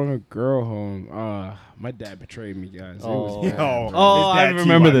time I brought a girl home. My dad betrayed me, guys. It was bad, Yo. bro. Oh, His I dad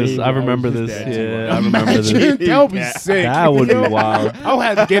remember T-Y, this. I bro. remember His this. dad T-Y. Yeah, I remember this. Imagine, that would be Yeah. sick. That would be Yo, wild. I'll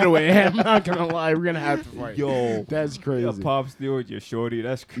have to get away. I'm not gonna lie. We're gonna have to fight. Yo, That's crazy. your pop still with your shorty.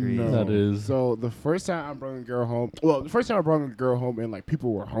 That's crazy. No. That is. So the first time I brought a girl home. Well, the first time I brought a girl home and like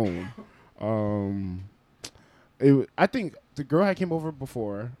people were home. I think the girl had came over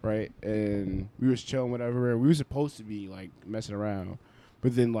before, right? And we was chilling, whatever. And we were supposed to be like messing around,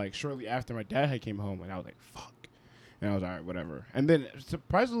 but then like shortly after, my dad had came home, and I was like, "Fuck," and I was all right, whatever. And then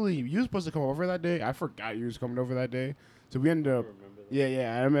surprisingly, you were supposed to come over that day. I forgot you was coming over that day, so we ended up.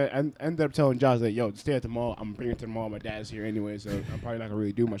 Yeah. I ended up telling Josh that, yo, stay at the mall. I'm bringing her to the mall. My dad's here anyway, so I'm probably not gonna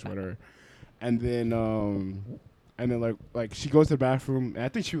really do much with her. And then like she goes to the bathroom, and I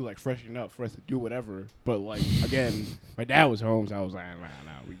think she was like freshening up for us to do whatever. But like again, my dad was home, so I was like,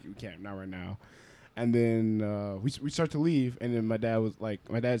 nah, we can't, not right now. And then we start to leave, and then my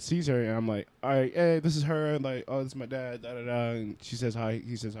dad sees her, and I'm like, all right, hey, this is her, and like, oh, this is my dad, da da da. And she says hi,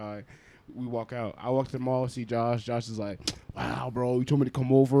 he says hi. We walk out. I walk to the mall, see Josh. Josh is like, wow, bro, you told me to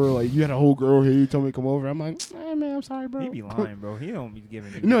come over. Like, you had a whole girl here. You told me to come over. I'm like, hey, man, I'm sorry, bro. He be lying, bro. He don't be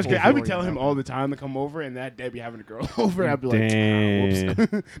giving. You know, it's great. I be telling him all the time to come over, and that Dad be having a girl over. And I'd be like, Damn.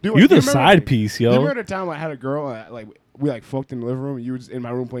 whoops. Dude, You you the remember- side piece, You yo. remember the time I had a girl, like, we like fucked in the living room, and you were just in my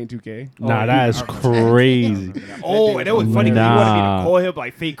room playing 2K? Nah, Oh, that is I remember that. crazy. Oh, and it was funny because you wanted me Nah. to call him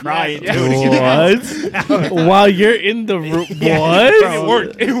like fake crying. Yes. too. What? While you're in the room, Yeah, what? bro. It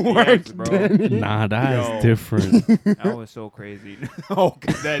worked. It worked, Yes, bro. Nah, that Yo. is different. That was so crazy. Oh,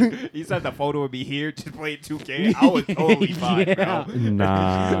 because then he said the photo would be here, just playing 2K. I was totally fine, Yeah. bro. I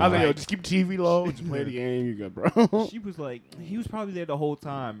Nah. was like, yo, just keep the TV low, just play the game, you good, bro. She was like, he was probably there the whole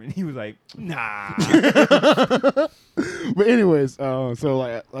time, and he was like, nah. But anyways, so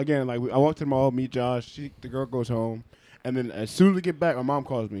like again, like I walk to the mall, meet Josh. The girl goes home, and then as soon as we get back, my mom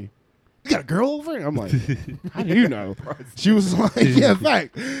calls me. you got a girl over? And I'm like, how do you know? She was like, yeah,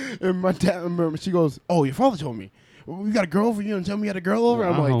 fact. And my dad, remember, she goes, oh, your father told me. Well, you got a girl over? You don't tell me you got a girl over?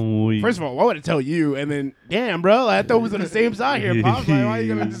 I'm like, first of all, why would I tell you? And then, damn, bro, I thought we was on the same side here. Pops, like, why are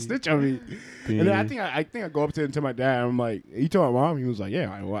you gonna just snitch on me? And then I think I go up to my dad. I'm like, you told my mom? He was like,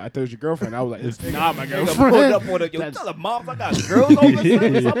 yeah. I thought it was your girlfriend. I was like, it's not my girlfriend. Yo, tell the moms I got girls over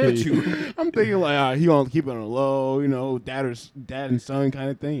there. What's up with you? I'm thinking like, he gonna keep it on the low, you know, dad and son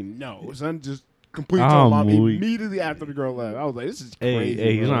kind of thing. No, son just completely told mom immediately after the girl left. I was like, this is crazy.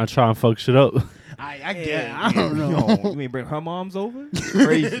 Hey, he's not trying to fuck shit up. I get. I don't know. Yo, you mean bring her moms over?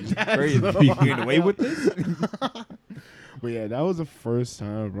 Crazy. You getting away with this? But yeah, that was the first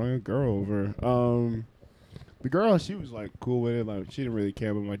time I brought a girl over. The girl, she was like cool with it. Like she didn't really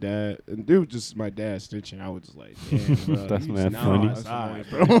care about my dad. And it was just my dad snitching. I was just like, damn, bro, that's mad funny. Outside,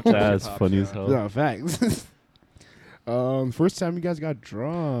 bro. That's funny as hell. No, facts. First time you guys got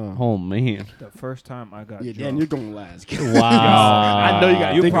drunk. Oh man. The first time I got drunk. Dan, you're going last. Wow. I know you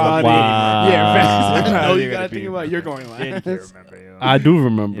got to think about wow. it. Yeah, facts. I know you got to think about it. You're going last. Danny can't remember, yo. I do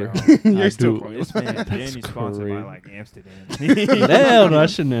remember. You're still going last. This man, Danny's sponsored by like Amsterdam. Damn, that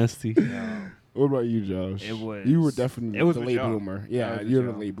shit nasty. What about you, Josh? You were definitely the late bloomer. Yeah,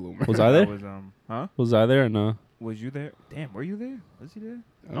 you're the late bloomer. Was I there? Was I there or no? Was you there? Damn, were you there? Was he there?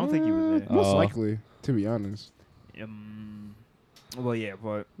 I don't think he was there. Most likely, to be honest. Well, yeah,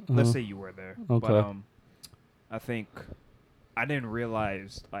 but let's say you were there. Okay. But I think I didn't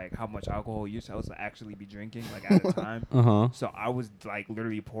realize like how much alcohol you supposed to actually be drinking like at the time. So I was like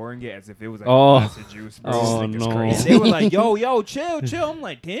literally pouring it as if it was like a glass of juice. Bro. Oh no! And they were like, "Yo, chill." I'm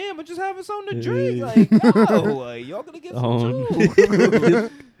like, "Damn, I'm just having something to drink." Like, yo, like, y'all gonna get some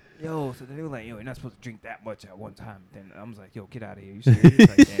too. Yo, so they were like, "Yo, you're not supposed to drink that much at one time." Then I was like, "Yo, get out of here." You serious? He's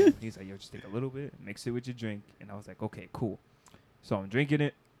like, damn. He's like, "Yo, just take a little bit, mix it with your drink." And I was like, "Okay, cool." So I'm drinking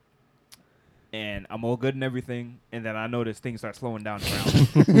it, and I'm all good and everything. And then I noticed things start slowing down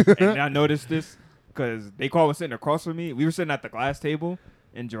around. And I noticed this because Daquan was sitting across from me. We were sitting at the glass table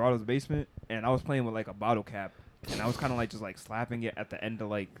in Gerardo's basement, and I was playing with like a bottle cap, and I was kind of like just like slapping it at the end of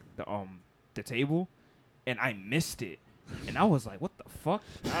like the table, and I missed it. And I was like, what the fuck?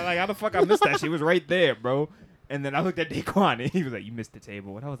 How the fuck I missed that shit? It was right there, bro. And then I looked at Daquan, and he was like, you missed the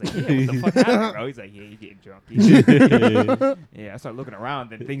table. And I was like, yeah, what the fuck happened, bro? He's like, yeah, you're getting drunk. Yeah, I started looking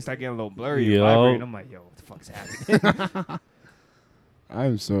around, and things start getting a little blurry. And I'm like, yo, what the fuck's happening?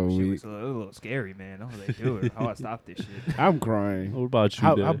 I'm so weak. It was a little scary, man. I was like, dude, how do I stop this shit? I'm crying. What about you,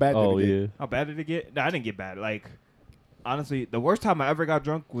 How bad did it get? How bad did it get? No, I didn't get bad. Like, honestly, the worst time I ever got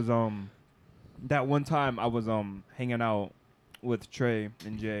drunk was that one time I was hanging out with Trey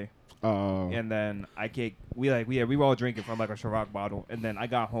and Jay. And then we were all drinking from like a Ciroc bottle, and then I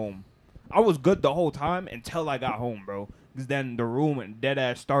got home. I was good the whole time until I got home, bro. Because then the room and dead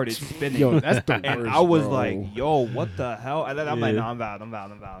ass started spinning. Yo, that's the and worst, I was bro. like, yo, what the hell? And then I'm like, no, I'm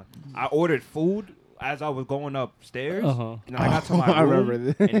valid. I ordered food as I was going upstairs. And then I got to my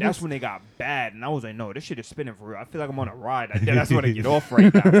room, and that's when they got bad. And I was like, no, this shit is spinning for real. I feel like I'm on a ride. That's when I get off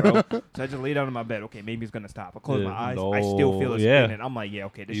right now, bro. So I just lay down in my bed. Okay, maybe it's going to stop. I close my eyes. I still feel it spinning. I'm like, yeah,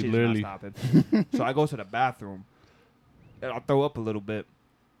 okay, this shit is not stopping. So I go to the bathroom, and I'll throw up a little bit.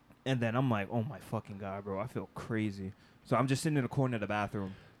 And then I'm like, oh, my fucking God, bro. I feel crazy. So I'm just sitting in the corner of the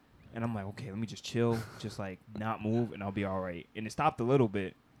bathroom. And I'm like, okay, let me just chill. Just, like, not move, and I'll be all right. And it stopped a little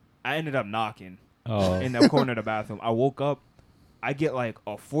bit. I ended up knocking. In the corner of the bathroom. I woke up. I get like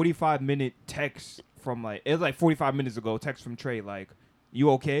a 45-minute text from like, it was like 45 minutes ago, text from Trey like,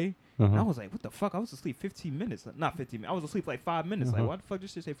 you okay? And I was like, what the fuck? I was asleep 15 minutes. Not 15 minutes. I was asleep like 5 minutes. Like, why the fuck did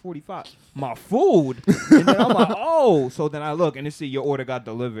this shit say 45? My food. And then I'm like, oh. So then I look and it said your order got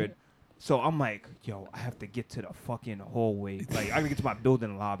delivered. So I'm like, yo, I have to get to the fucking hallway. Like, I gotta get to my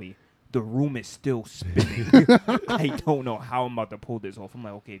building lobby. The room is still spinning. I don't know how I'm about to pull this off. I'm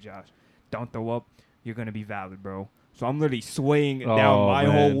like, okay, Josh. Don't throw up. You're going to be valid, bro. So I'm literally swaying down my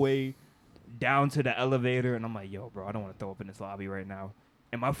hallway, down to the elevator. And I'm like, yo, bro, I don't want to throw up in this lobby right now.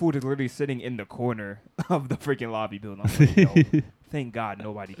 And my food is literally sitting in the corner of the freaking lobby building. I'm like, yo, thank God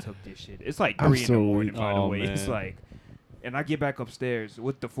nobody took this shit. It's like 3 in the morning, by the way. Man. It's like, and I get back upstairs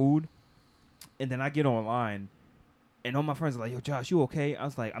with the food. And then I get online. And all my friends are like, yo, Josh, you okay? I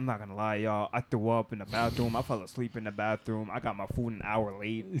was like, I'm not going to lie, y'all. I threw up in the bathroom. I fell asleep in the bathroom. I got my food an hour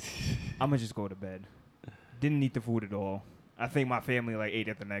late. I'm going to just go to bed. Didn't eat the food at all. I think my family, like, ate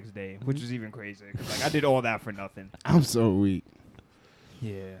it the next day, which was even crazy. Because, like, I did all that for nothing. I'm so weak.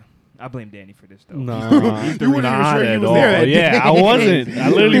 Yeah. I blame Danny for this though. No, You weren't even sure he was all. there that Yeah, day. I wasn't. I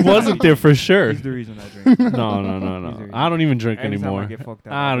literally wasn't there for sure. He's the reason I drink. No. I don't even drink Every time anymore. I get fucked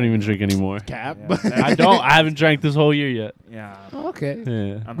up, I don't even drink anymore. Cap. Yeah, I don't. I haven't drank this whole year yet. Yeah. Okay.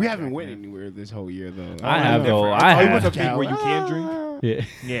 Yeah. I'm We not haven't drinking went it. anywhere this whole year though. I have, though. Oh, I you have. went to a where you can't drink? Yeah.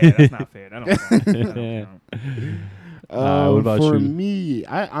 Yeah, that's not fair. That don't count. That don't count. What about for you? me,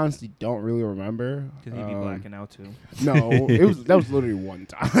 I honestly don't really remember. Because he'd be blacking out too. No, that was literally one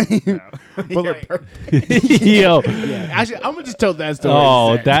time. But like, Yo. yeah, actually, I'm gonna just tell that story.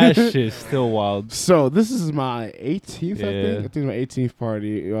 Oh, instead. that shit's still wild. So this is my 18th, I Yeah. think. I think my 18th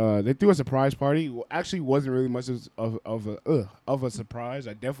party. They threw a surprise party. Well, actually, wasn't really much of a surprise.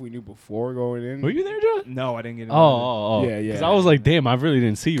 I definitely knew before going in. Were you there, Joe? No, I didn't get it. Oh. Yeah, yeah. Because I was like, damn, I really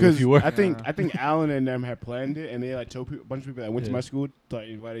didn't see you if you were. I think Alan and them had planned it, and they like told people, a bunch of people that went to Yeah. my school, like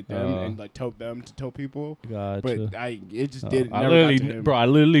invited them and like told them to tell people. Gotcha. But it just didn't. I never got to literally, him. bro, I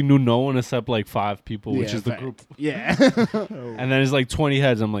literally knew no one except like 5 people, which Yeah, is the fact. group. Yeah. And then it's like 20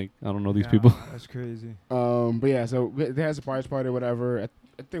 heads. I'm like, I don't know these people. That's crazy. But yeah, so they had a surprise party or whatever.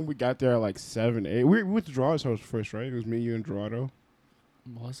 I think we got there at like 7, 8. We went to Gerardo's house first, right? It was me, you, and Gerardo.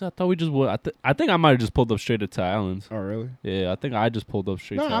 Was that? I thought we just would. I think I might have just pulled up straight to Allen's. Oh, really? Yeah, I think I just pulled up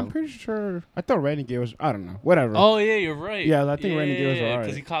straight No, to I'm Allen's. pretty sure. I thought Randy gave us. I don't know. Whatever. Oh, yeah, you're right. Yeah, I think Randy gave us alright.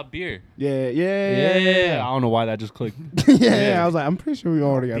 Because he caught beer. Yeah. I don't know why that just clicked. Yeah. I was like, I'm pretty sure we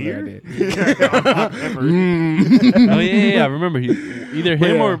already got Beer? that idea. Oh, yeah. I remember either But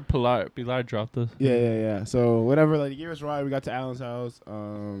him yeah. or Pilar dropped us. Yeah. So whatever, like, he gave us a ride. We got to Alan's house.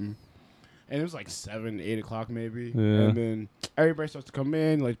 And it was like 7, 8 o'clock maybe. Yeah. And then everybody starts to come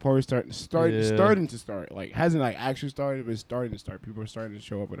in. Like, party's starting to start. Like, hasn't like actually started, but it's starting to start. People are starting to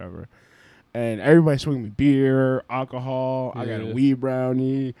show up, whatever. And everybody's swinging me beer, alcohol. I got a Yeah. weed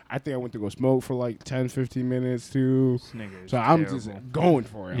brownie. I think I went to go smoke for like 10, 15 minutes too. So I'm just going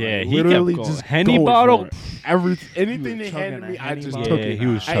for it. Yeah, like, he literally kept going. just Henny going bottle? for it. Anything they chugging handed a me, I Henny just bottle? took Yeah, it. he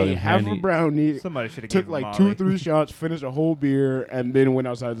was I chugging ate half Henny. a brownie. Somebody should have Took like 2 or 3 shots, finished a whole beer, and then went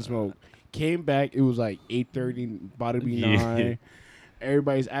outside to smoke. Came back, it was like 8:30, about to be Yeah. 9.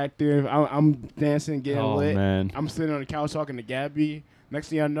 Everybody's active. I'm dancing, getting Oh, lit. man. I'm sitting on the couch talking to Gabby. Next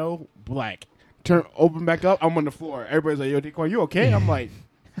thing I know, black. Open back up. I'm on the floor. Everybody's like, "Yo, Dequan, you okay?" I'm like,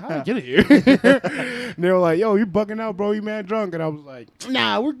 "How did I get here?" And they were like, "Yo, you bugging out, bro? You mad drunk?" And I was like,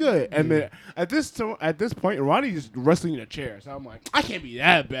 "Nah, we're good." And then at this point, Ronnie's wrestling in a chair. So I'm like, "I can't be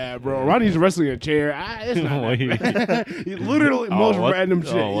that bad, bro." Ronnie's wrestling in a chair. It's not that bad. He literally most random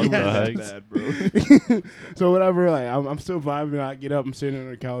shit. what the heck? Bad, bro. So whatever, like I'm still vibing. I get up, I'm sitting on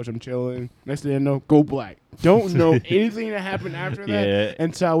the couch, I'm chilling. Next thing I know, go black. Don't know anything that happened after that Yeah.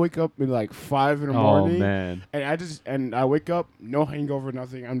 until I wake up at like 5 in the Oh, morning. man. And I wake up, no hangover,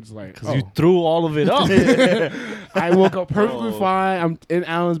 nothing. I'm just like, Because you threw all of it up. I woke up perfectly Oh. fine. I'm in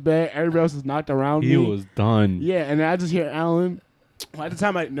Alan's bed. Everybody else is knocked around He me. was done. Yeah, and I just hear Alan. Well, at the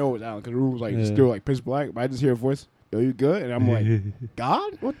time I didn't know it was Alan because the room was like Yeah. still like pitch black. But I just hear a voice. Yo, you good? And I'm like,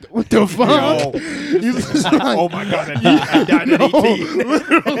 God, what the fuck? He's just like, Oh my god, I died at 18.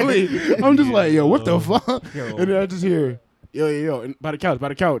 literally. I'm just like, yo, what the fuck? Yo. And then I just hear, yo, and by the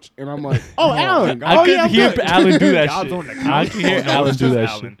couch. And I'm like, oh, Alan. I oh, could yeah, I'm hear good. Alan do that God's shit. on the I couch. could hear Oh, no, Alan it's do just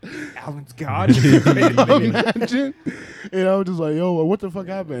that shit. Alan's God. Imagine. And I was just like, yo, what the fuck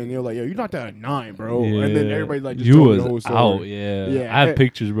happened? And they were like, yo, you knocked out at 9, bro. And then Yeah. everybody like just you told me was the whole story. out, yeah. Yeah. I have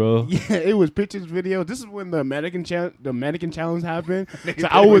pictures, bro. Yeah, it was pictures, video. This is when the mannequin challenge happened. So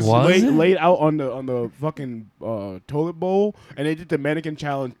I was Was it? laid out on the fucking toilet bowl, and they did the mannequin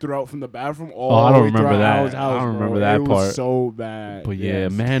challenge throughout from the bathroom all I the don't way remember throughout that. Alan's house, I don't bro. remember that it was part. so bad. But yeah,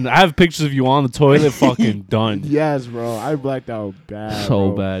 Yes. man, I have pictures of you on the toilet, fucking done. Yes, bro. I blacked out bad. So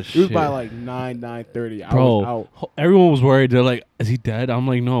bro. bad It was shit. by like 9:30. I was Bro, out. everyone was worried. They're like, "Is he dead?" I'm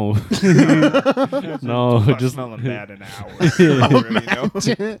like, "No, no, Fuck, just smelling bad in an hour. Really,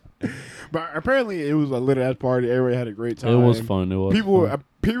 you know? But apparently it was a lit ass party. Everybody had a great time. It was fun. It was People fun.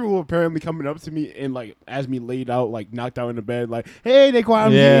 were apparently coming up to me and like as me laid out, like knocked out in the bed, like, "Hey, Daquan,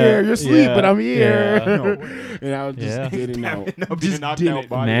 I'm Yeah, here. You're asleep, yeah, but I'm here." yeah. No way. And I was just Yeah. getting out. Just Just knocked did out it.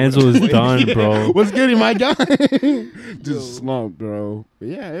 body. Mans was done, bro. What's getting my guy? Just slumped, bro. But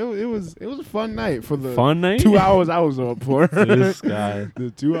yeah, it was a fun night for the Fun night. 2 hours I was up for. This guy. The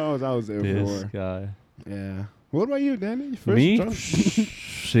 2 hours I was there This for. guy. Yeah. What about you, Danny? You first Me? drunk?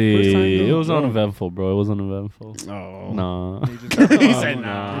 Shit, you it was drunk. uneventful, bro. It was uneventful. Oh. Nah. He just got He a said bottle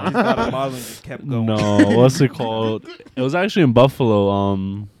nah. and- He just got a bottle and just kept going. No, what's it called? It was actually in Buffalo.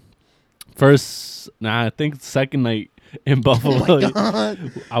 I think second night in Buffalo.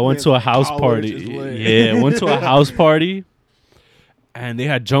 I went to a house college party. is lit. Yeah, went to a house party. and they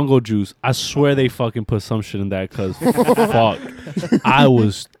had jungle juice. I swear they fucking put some shit in that because fuck. I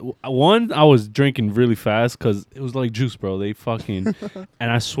was drinking really fast because it was like juice, bro. They fucking,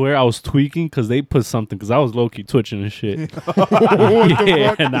 and I swear I was tweaking because they put something because I was low key twitching and shit.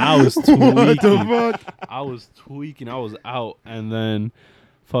 Yeah, and I was tweaking. What the fuck? I was tweaking. I was out, and then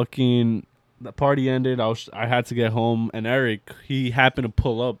fucking the party ended. I had to get home, and Eric, he happened to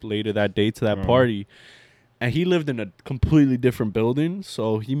pull up later that day to that party. And he lived in a completely different building,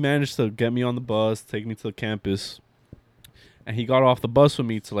 so he managed to get me on the bus, take me to the campus, and he got off the bus with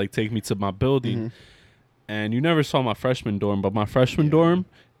me to like take me to my building. Mm-hmm. And you never saw my freshman dorm, but my freshman dorm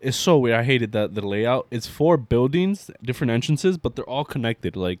is so weird. I hated the layout. It's 4 buildings, different entrances, but they're all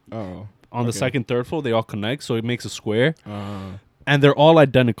connected. Like on the second, third floor, they all connect, so it makes a square. And they're all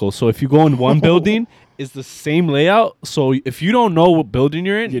identical. So if you go in one building, it's the same layout. So if you don't know what building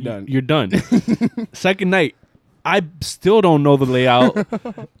you're in, you're done. Second night, I still don't know the layout.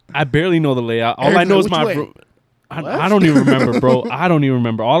 I barely know the layout. All I know is my room. I don't even remember, bro. I don't even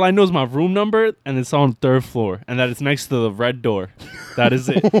remember. All I know is my room number, and it's on the 3rd floor, and that it's next to the red door. That is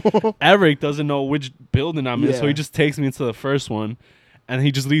it. Eric doesn't know which building I'm in, so he just takes me into the first one. And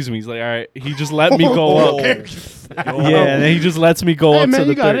he just leaves me. He's like, all right. He just let me go up. And then he just lets me go up to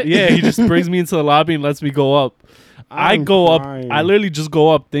the third. Yeah, he just brings me into the lobby and lets me go up. I go up. I literally just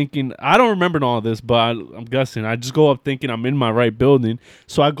go up thinking, I don't remember all this, but I'm guessing. I just go up thinking I'm in my right building.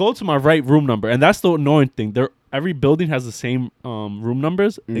 So I go to my right room number. And that's the annoying thing. Every building has the same room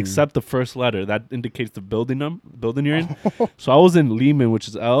numbers except the first letter. That indicates the building you're in. So I was in Lehman, which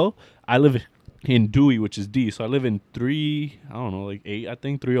is L. I live in Dewey, which is D. So I live in 8, I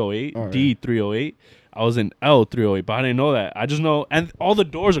think 308, right. D 308. I was in L 308, but I didn't know that. I just know, and all the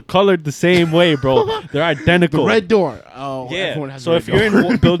doors are colored the same way, bro. They're identical. The red door. Oh, yeah. So if you're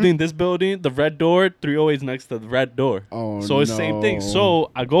in this building, the red door 308 is next to the red door. Oh, so it's the same thing. So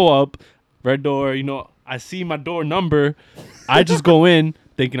I go up, red door. I see my door number. I just go in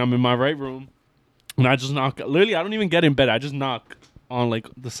thinking I'm in my right room, and I just knock. Literally, I don't even get in bed. I just knock on like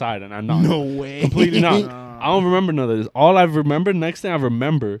the side, and I knock. No way. Completely not. I don't remember none of this. All I remember, next thing I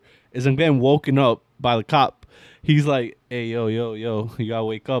remember is I'm getting woken up by the cop. He's like, hey, yo, you gotta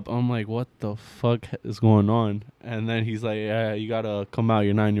wake up. I'm like, what the fuck is going on? And then he's like, yeah, you gotta come out.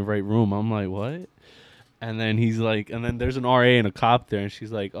 You're not in your right room. I'm like, what? And then he's like, and then there's an RA and a cop there, and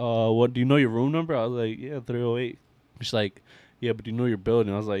she's like, what, do you know your room number? I was like, yeah, 308. She's like, yeah, but do you know your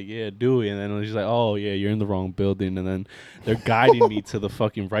building? I was like, yeah, Dewey. And then she's like, oh, yeah, you're in the wrong building. And then they're guiding me to the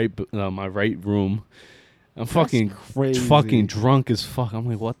fucking my right room. I'm fucking drunk as fuck. I'm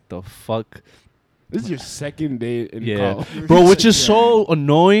like, what the fuck? This is your second day in college. Bro, which is so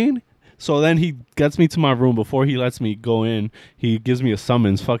annoying. So then he gets me to my room before he lets me go in. He gives me a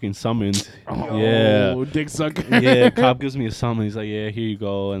fucking summons. Oh, dick sucker. Yeah, cop gives me a summons. He's like, yeah, here you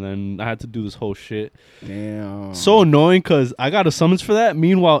go. And then I had to do this whole shit. Damn. So annoying because I got a summons for that.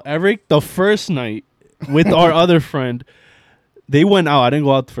 Meanwhile, Eric, the first night with our other friend, they went out. I didn't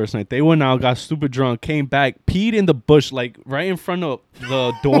go out the first night. They went out, got stupid drunk, came back, peed in the bush, like right in front of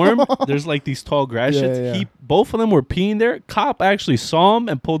the dorm. There's like these tall grass shits. Yeah. Both of them were peeing there. Cop actually saw him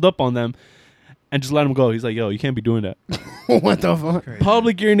and pulled up on them and just let him go. He's like, yo, you can't be doing that. What the fuck?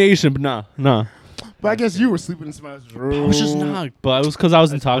 Public urination, but nah. But I guess you were sleeping in somebody's room. I was just knocked, but it was because I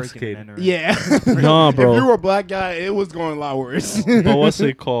was intoxicated. Yeah. No, bro. If you were a black guy, it was going a lot worse. But what's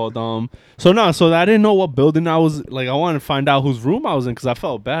it called? So I didn't know what building I was. Like, I wanted to find out whose room I was in because I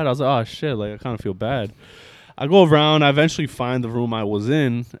felt bad. I was like, oh, shit. Like, I kind of feel bad. I go around. I eventually find the room I was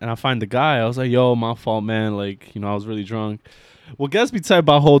in, and I find the guy. I was like, yo, my fault, man. Like, I was really drunk. What gets me tight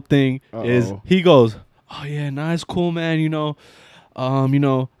about the whole thing is he goes, oh, yeah, nice, cool, man,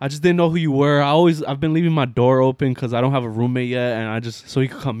 I just didn't know who you were. I've been leaving my door open because I don't have a roommate yet, and so he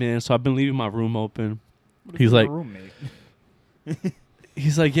could come in. So I've been leaving my room open. He's like, roommate?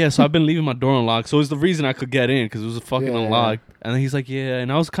 He's like, yeah. So I've been leaving my door unlocked. So it's the reason I could get in because it was fucking unlocked. And then he's like, yeah.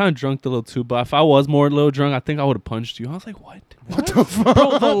 And I was kind of drunk a little too, but if I was more a little drunk, I think I would have punched you. I was like, what? What the fuck?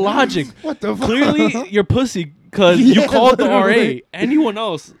 Bro, the logic. What the fuck? Clearly, you're pussy because you called the RA. Anyone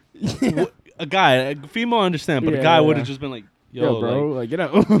else, a guy, a female, I understand, but a guy would have just been like, Yo, bro, like, get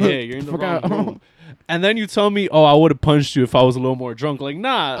out. Yeah, you're in the wrong room. And then you tell me, oh, I would have punched you if I was a little more drunk. Like,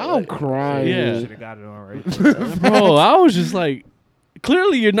 nah. I'm crying. Yeah. Should have got it all right. Bro, I was just like,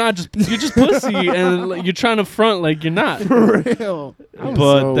 clearly you're just pussy and like, you're trying to front like you're not. For real.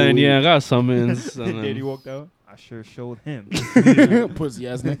 But then, I got summons. And then he walked out. I sure showed him. Pussy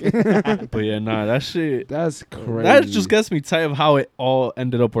ass nigga. But yeah, that shit. That's crazy. That just gets me tight of how it all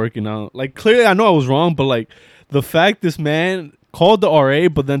ended up working out. Like, clearly I know I was wrong, but like, the fact this man called the RA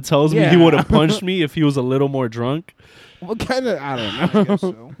but then tells me he would have punched me if he was a little more drunk. What kind of? I don't I know. guess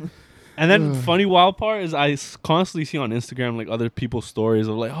so. And then funny wild part is I constantly see on Instagram like other people's stories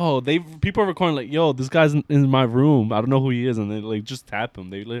of like, oh, people are recording like, yo, this guy's in my room. I don't know who he is, and they like just tap him.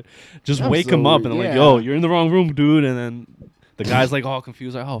 They just wake him up and they're like, yo, you're in the wrong room, dude. And then the guy's like all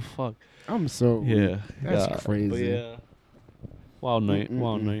confused, like, oh fuck. I'm so That's crazy. But yeah, wild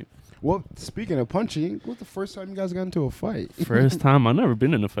night. Well, speaking of punching, what's the first time you guys got into a fight? First time. I've never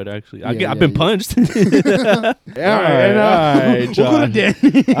been in a fight actually. I've been punched. all right, John.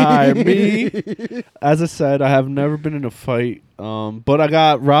 All right, me. As I said, I have never been in a fight. But I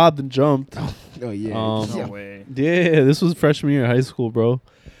got robbed and jumped. Oh yeah. No way. Yeah, this was freshman year of high school, bro.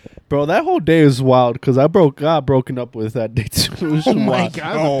 Bro, that whole day was wild because I got broken up with that day too. It was Oh my wild.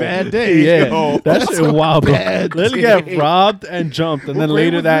 god, that's a bad day. Yeah, Yo. that shit wild, bro. bad Literally day. got robbed and jumped, and What then grade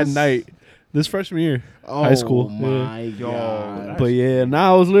later was that this? night, this freshman year, high school. Oh my Yo, god. But yeah,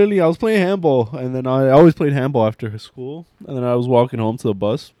 now I was playing handball, and then I always played handball after school, and then I was walking home to the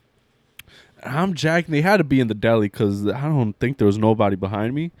bus. And I'm jacking. They had to be in the deli because I don't think there was nobody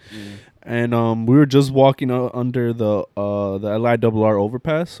behind me. And we were just walking under the LIRR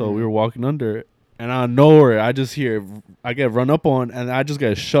overpass, so we were walking under, and out of nowhere, I get run up on, and I just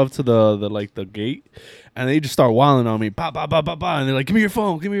get shoved to the gate, and they just start wilding on me, bah, bah, bah, bah, bah, and they're like, give me your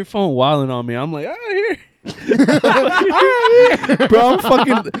phone, wilding on me. I'm like, here. Bro,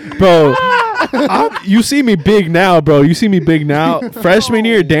 you see me big now, bro. Freshman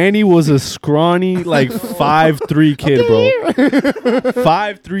year, Danny was a scrawny, like 5'3" kid, bro.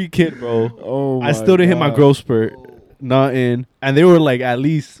 5'3" kid, bro. Oh, I still didn't hit my growth spurt. Nothing. And they were like at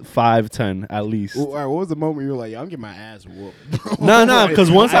least 5'10", at least. Well, all right, what was the moment you were like, I'm getting my ass whooped? Nah,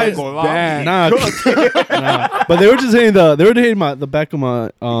 because once I ain't gonna lie. nah, but they were just hitting the back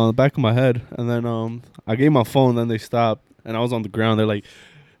of my head, and then I gave my phone, then they stopped, and I was on the ground. They're like,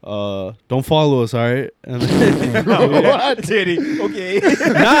 don't follow us, all right? And then, What did he? Okay.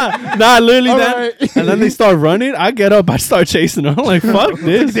 nah, literally All that. right. And then they start running. I get up, I start chasing them. I'm like, fuck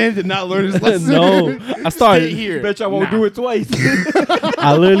this. Dan did not learn his lesson. No, I started Stay here. Bet I won't do it twice.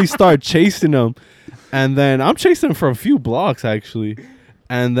 I literally start chasing them, and then I'm chasing them for a few blocks actually,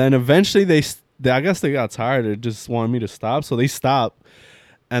 and then eventually I guess they got tired or just wanted me to stop, so they stopped.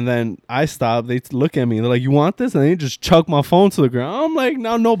 And then I stop. They look at me. They're like, "You want this?" And they just chuck my phone to the ground. I'm like,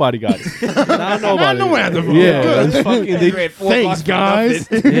 "Now nobody got it. Now nobody. No one had the phone. Yeah, Good. it's fucking. Thanks, guys.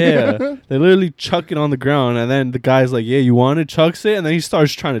 Yeah, they literally chuck it on the ground, and then the guy's like, "Yeah, you want it?" Chucks it, and then he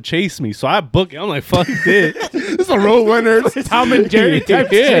starts trying to chase me. So I book it. I'm like, "Fuck this." This is a road runner. It's Tom and Jerry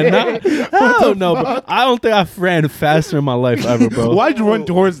type shit. I don't know, bro. I don't think I ran faster in my life ever, bro. Why'd you run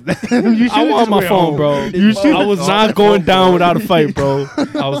towards them? I want my phone, bro. I was not going down without a fight, bro.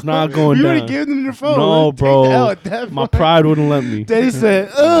 I was not going You down. would have given them your phone. No, Take the bro. L at that My point. pride wouldn't let me. Daddy said,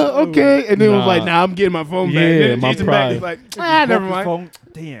 okay. And then was Nah. like, nah, I'm getting my phone back. Yeah, Then my chased him back. pride. He's like, never mind. Phone.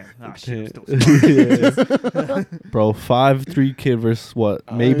 Damn. Ah, shit. I'm Yeah. still Yeah. Bro, 5'3" kid versus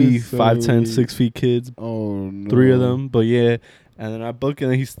what? Maybe so 5'10", weak. 6 feet kids. Oh, no. 3 of them. But yeah. And then I book it,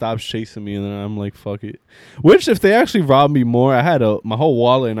 and then he stops chasing me, and then I'm like, fuck it. Which, if they actually robbed me more, I had my whole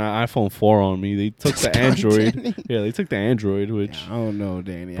wallet and an iPhone 4 on me. They took the Android. Yeah, they took the Android, which... I don't know,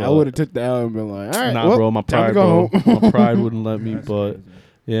 Danny. I But- would have took the L and been like, all right, Nah, well, bro, my time to pride, go bro. home. My pride wouldn't let me, but...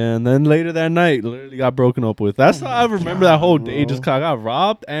 Yeah, and then later that night, literally got broken up with. That's how I remember that whole day. bro. Just 'cause I got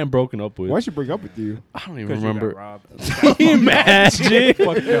robbed and broken up with. Why'd she break up with you? I don't even Because you got remember. robbed. Can you imagine?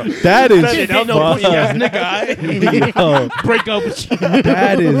 Fucked up. That is Ain't no fucked pussy ass up. nigga. Yo, Break up with you.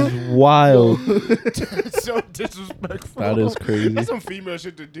 that is wild. So disrespectful. That is crazy. That's some female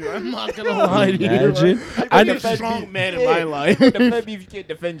shit to do. I'm not gonna lie to you. Imagine. Right? I I need need- a strong man in my life. Defend me if you can't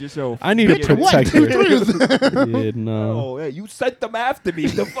defend yourself. I need a Yeah, What? protector. what? Yeah, no. Oh, yeah, you sent them after me.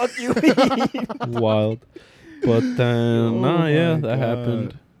 The fuck you mean? Wild. But then, Oh yeah, my that God.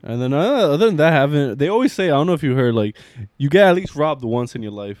 happened. And then other than that, they always say, I don't know if you heard, like, you get at least robbed once in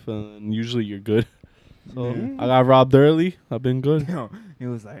your life, and usually you're good. So I got robbed early. I've been good. No, he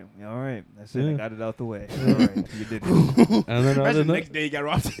was like, all right, that's it. I Yeah. got it out the way. All right, you did it. And then other Imagine than the that, next day you got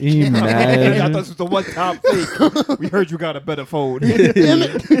robbed. I thought imagine. this was the one time fake. We heard you got a better phone.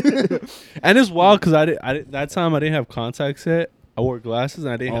 And it's wild because that time I didn't have contacts yet. I wore glasses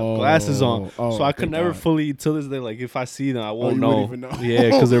and I didn't have glasses on, Oh, so I could thank never God. fully till this day. Like if I see them, I won't you know. wouldn't even know. Yeah,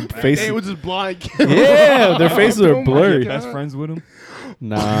 because their They faces. was just blind. Yeah, their faces Oh are my blurry. God. Best friends with him.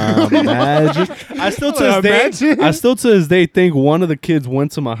 Nah, imagine. I still to Imagine. this day think one of the kids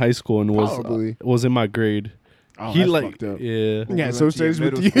went to my high school and Probably. was in my grade. Oh, he that's like fucked up. yeah. Yeah, Went so to your stays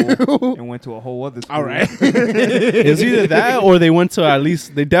with middle you. school and went to a whole other school. All right. It's either that or they went to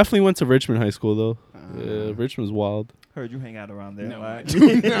they definitely went to Richmond High School though. Yeah, Richmond's wild. Heard you hang out around there. No, Like.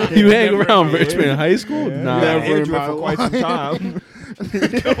 You hang around Richmond High School? Yeah. Nah. Never in in my for quite some life. time.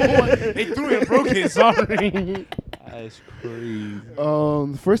 They threw it and broke it. Sorry. That's crazy.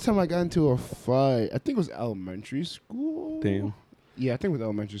 The first time I got into a fight, I think it was elementary school. Damn. Yeah, I think it was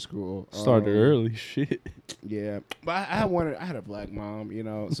elementary school. Started early. Shit. Yeah, but I had a black mom, you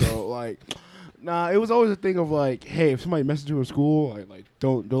know, so like, nah, it was always a thing of like, hey, if somebody messes you in school, like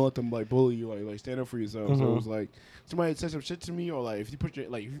don't let them like bully you, like stand up for yourself. So it was like somebody said some shit to me, or like if you put your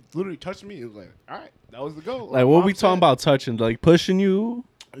if you literally touched me, it was like, all right, that was the goal. Like, what we talking about touching? Like, pushing you?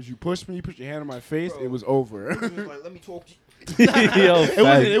 As you pushed me, you put your hand on my face, it was over. Like, let me talk to you. Yo,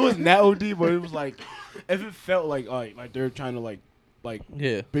 it wasn't that OD, but it was like, if it felt like they're trying to like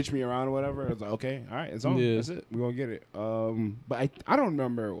yeah. bitch me around or whatever, I was like, okay, all right, it's on. Yeah. That's it. We're gonna get it. But I don't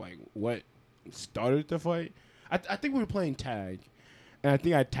remember like what started the fight. I think we were playing tag, and I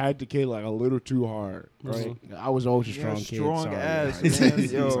think I tagged the kid like a little too hard. Right, I was always a strong kid. Strong sorry, ass, guys. man.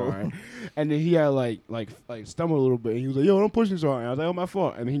 Yo. Sorry. And then he had like stumbled a little bit, and he was like, "Yo, don't push me so hard." And I was like, "Oh, my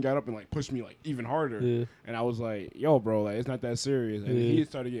fault." And then he got up and like pushed me like even harder. Yeah. And I was like, "Yo, bro, like it's not that serious." And Yeah. he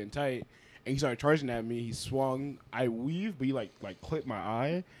started getting tight. And he started charging at me. He swung. I weaved, but he like clipped my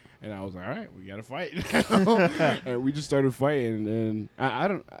eye. And I was like, all right, we gotta fight. And we just started fighting. And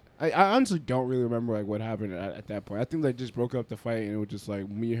I honestly don't really remember like what happened at that point. I think they just broke up the fight, and it was just like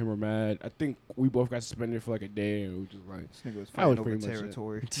me and him were mad. I think we both got suspended for like a day, and it was just like This nigga was I was fighting over pretty much it.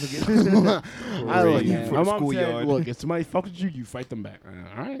 territory. I was like, Crazy. man, From my the mom said, schoolyard. look, if somebody fucks with you, you fight them back.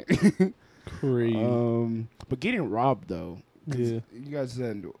 All right. Crazy. But getting robbed though, 'cause Yeah. you guys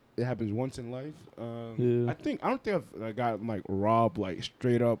said it happens once in life. Yeah. I don't think I've got like robbed like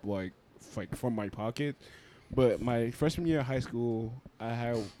straight up like from my pocket. But my freshman year of high school, I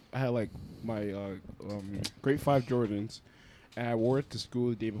had like my grade 5 Jordans, and I wore it to school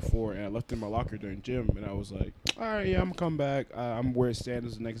the day before, and I left it in my locker during gym, and I was like, all right, yeah, I'm gonna come back. I'm wearing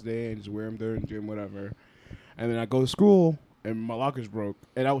sandals the next day and just wear them during gym, whatever. And then I go to school, and my locker's broke,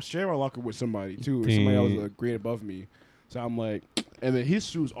 and I was sharing my locker with somebody too, somebody that was a grade above me. So I'm like, and then his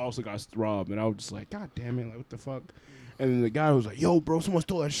shoes also got robbed, and I was just like, God damn it, like what the fuck? And then the guy was like, yo, bro, someone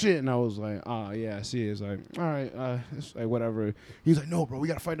stole that shit. And I was like, yeah, I see it. It's like, all right, it's like whatever. He's like, no, bro, we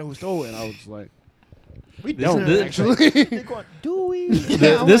got to find out who stole it. And I was like, we don't, actually. Do we?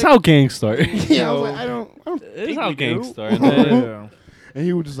 This how gangs start. Yeah, I was like, I don't This think how we gangs do. start. Yeah. And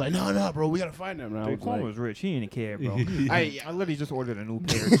he was just like, no, bro, we got to find them. And I was Daquan like, was rich. He didn't care, bro. I literally just ordered a new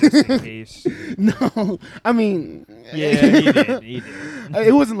pair just in case. no, I mean, Yeah, he did. He did.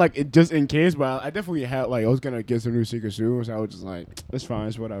 It wasn't like it just in case, but I definitely had like I was gonna get some new sneakers soon, so I was just like, it's fine,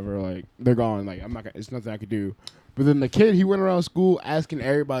 it's whatever. Like they're gone. Like I'm not. It's nothing I could do. But then the kid, he went around school asking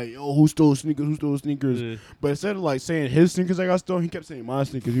everybody, yo, who stole sneakers? Who stole sneakers? Yeah. But instead of like saying his sneakers I got stolen, he kept saying my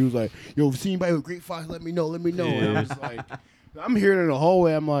sneakers. He was like, yo, if you see anybody with grade 5, let me know. And I was like, I'm hearing it in the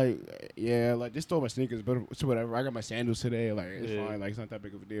hallway. I'm like, yeah, like they stole my sneakers, but it's whatever. I got my sandals today. Like it's fine. Like it's not that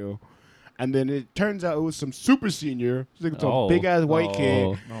big of a deal. And then it turns out it was some super senior, big ass white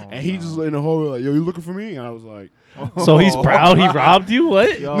kid, and he just in the hallway like, yo, you looking for me? And I was like, So he's proud he robbed you?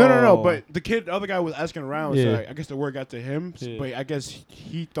 What? no. But the other guy was asking around, so Yeah. I guess the word got to him. Yeah. But I guess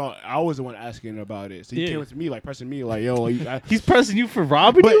he thought I was the one asking about it, so he came up to me like pressing me like, yo, He's pressing you for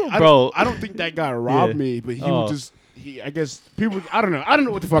robbing but you, bro. I don't think that guy robbed Yeah. me, but he was just. I guess people. I don't know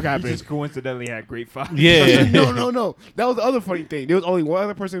what the fuck He happened. just coincidentally had grade 5. Yeah. No. That was the other funny thing. There was only one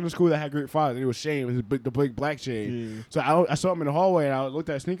other person in the school that had grade 5, and it was Shane, the big black Shane. Yeah. So I saw him in the hallway, and I looked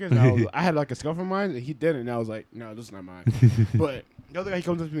at sneakers, and I had like a scuff of mine, and he didn't. And I was like, no, this is not mine. But the other guy, he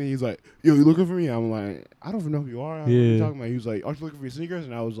comes up to me, and he's like, yo, you looking for me? I'm like, I don't even know who you are. What are you talking about? He was like, aren't you looking for your sneakers?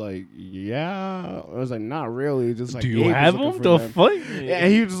 And I was like, yeah. I was like, not really. Just like, Do you Gabe was have looking them? for The them. fuck? Yeah,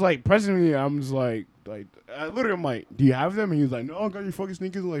 and he was just like pressing me. I'm just like literally, I'm like, do you have them? And he was like, no, I got your fucking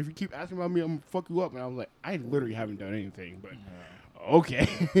sneakers. Like, if you keep asking about me, I'm gonna fuck you up. And I was like, I literally haven't done anything, but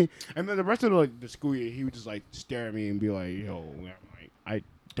okay. And then the rest of the school year, he would just like stare at me and be like, yo, I'm like, I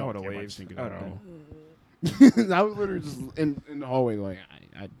don't care about your sneakers at all. I was literally just in the hallway like,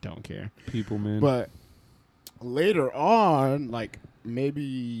 I don't care. People, man. But later on, like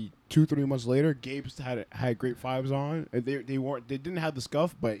maybe 2-3 months later, Gabe had grade 5s on. And they didn't have the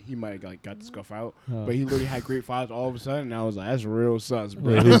scuff, but he might have like got the scuff out. But he literally had grade 5s all of a sudden, and I was like, that's real sus,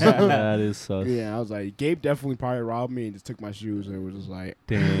 bro. That is sus. Yeah, I was like, Gabe definitely probably robbed me and just took my shoes, and it was just like,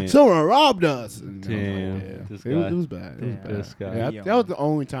 Damn. someone robbed us. And Damn. I was like, yeah. This It was guy. bad. It was Damn. bad. This guy. Yeah, that was the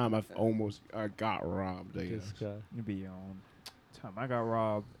only time I've almost got robbed. I This guess. guy. You be time I got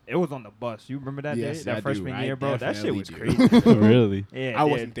robbed. It was on the bus. You remember that Yes, day? I That do. freshman I year, bro? That shit definitely was do. crazy. Really? Yeah, I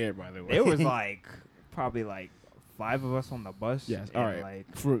wasn't there, by the way. It was like probably like 5 of us on the bus. Yes. All right.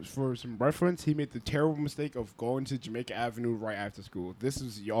 Like, for some reference, he made the terrible mistake of going to Jamaica Avenue right after school. This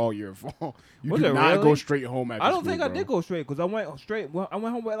is all your fault. You do not go straight home after school. I don't think I did go straight because I went straight. Well, I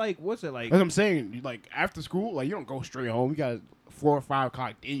went home at like, what's it like? That's what I'm saying. Like after school, like you don't go straight home. You got 4 or 5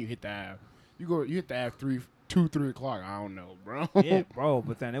 o'clock. Then you hit the Ave. You hit the Ave 3 o'clock. I don't know, bro. Yeah, bro.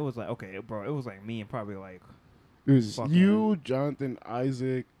 But then it was like, okay, bro. It was like me and probably like. It was you, Jonathan,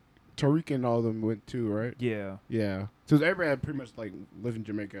 Isaac, Tariq, and all of them went too, right? Yeah. Yeah. So everybody had pretty much like lived in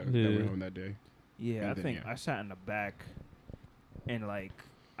Jamaica that went home that day. Yeah, I sat in the back, and like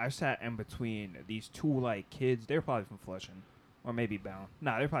I sat in between these 2 like kids. They're probably from Flushing, or maybe Bound.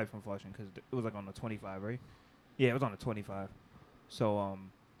 Nah, they're probably from Flushing because it was like on the 25, right? Yeah, it was on the 25. So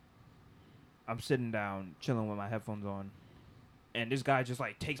I'm sitting down, chilling with my headphones on, and this guy just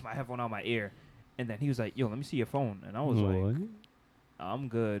like takes my headphone out of my ear, and then he was like, "Yo, let me see your phone," and I was like, "I'm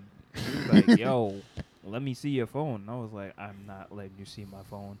good." He was like, "Yo, let me see your phone," and I was like, "I'm not letting you see my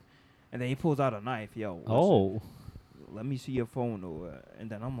phone." And then he pulls out a knife. Yo, listen, let me see your phone. And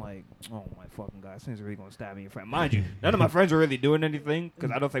then I'm like, oh, my fucking God. This thing's really going to stab me in front. Mind you, none of my friends were really doing anything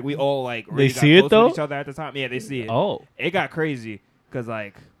because I don't think we all, like, really they see it, though? with each other at the time. Yeah, they see it. Oh. It got crazy because,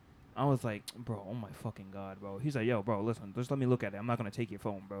 like, I was like, bro, oh, my fucking God, bro. He's like, yo, bro, listen, just let me look at it. I'm not going to take your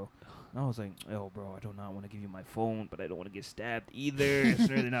phone, bro. And I was like, yo, bro, I do not want to give you my phone, but I don't want to get stabbed either. It's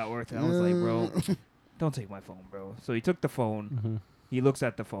really not worth it. I was like, bro, don't take my phone, bro. So he took the phone. Mm-hmm. He looks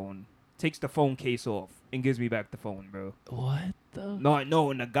at the phone. Takes the phone case off and gives me back the phone, bro. What the? No,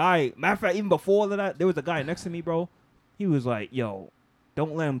 and the guy, matter of fact, even before that, there was a guy next to me, bro. He was like, yo,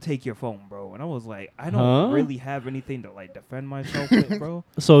 don't let him take your phone, bro. And I was like, I don't really have anything to, like, defend myself with, bro.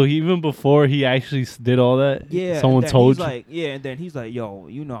 So even before he actually did all that, someone told you? Like, yeah, and then he's like, yo,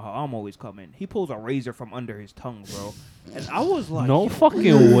 you know how I'm always coming. He pulls a razor from under his tongue, bro. And I was like, no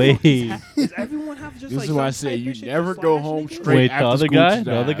fucking way. Does everyone have just, this like, is why I say you never go home straight. Wait, after the other school guy?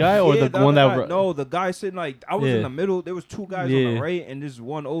 The other guy? Or the one that... No, the guy sitting, like, I was in the middle. There was 2 guys on the right and this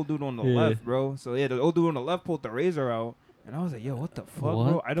one old dude on the left, bro. So, yeah, the old dude on the left pulled the razor out. And I was like, yo, what the fuck,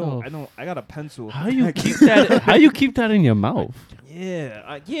 bro? I got a pencil. How you keep that? How you keep that in your mouth?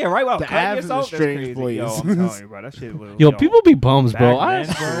 Yeah, right. Well, the cutting abs yourself, is a strange place. Yo, I'm telling you, bro, that shit was. Yo, people be bums, bro. Back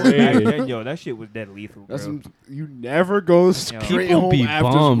then, yo, that shit was dead lethal, bro. You never go straight people home be after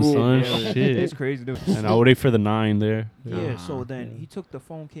bums, school. son. Yeah, Shit. it's crazy, dude. And I would wait for the 9 there. Yeah, so then he took the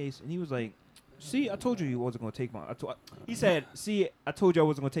phone case and he was like, "See, I told you wasn't gonna take my." He said, "See, I told you I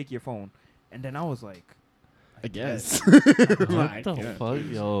wasn't gonna take your phone," and then I was like. I guess. What the fuck,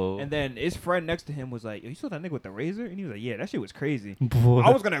 yo? And then his friend next to him was like, yo, you saw that nigga with the razor? And he was like, yeah, that shit was crazy. Boy. I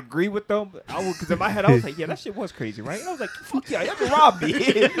was going to agree with them, because in my head, I was like, yeah, that shit was crazy, right? And I was like, fuck yeah, y'all can rob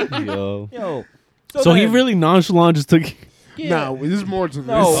me. Yo. So he really nonchalant just took... Yeah. No, there's more to this.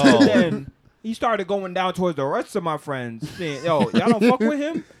 No, and then he started going down towards the rest of my friends, saying, yo, y'all don't fuck with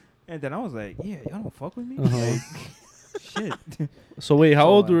him? And then I was like, yeah, y'all don't fuck with me? Like, shit. So wait, how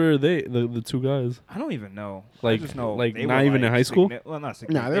old were they? The 2 guys? I don't even know. Like, I just know like they not were even in high school? Well, not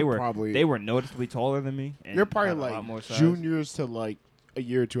Nah, they were noticeably taller than me. And they're probably had a lot like more size. juniors to like a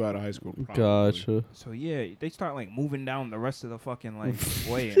year or 2 out of high school. Probably. Gotcha. So yeah, they start like moving down the rest of the fucking like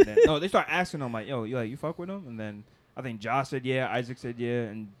way, and then they start asking them like, "Yo, you fuck with him?" And then I think Josh said yeah, Isaac said yeah,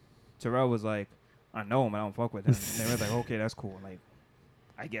 and Terrell was like, "I know him, I don't fuck with him." And they were like, "Okay, that's cool." Like,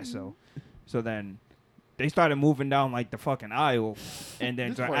 I guess so. So then they started moving down like the fucking aisle, and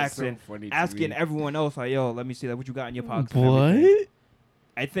then start asking everyone else like, "Yo, let me see that. What you got in your pockets?" What?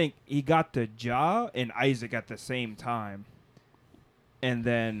 I think he got to Ja and Isaac at the same time, and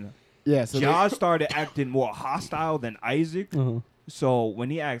then so Ja started acting more hostile than Isaac. So when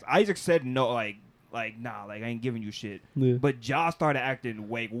he asked, Isaac said no, like nah, like I ain't giving you shit. Yeah. But Ja started acting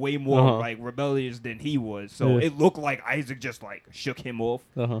way more like rebellious than he was. So it looked like Isaac just like shook him off.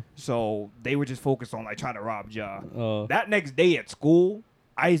 So they were just focused on like trying to rob Ja. That next day at school,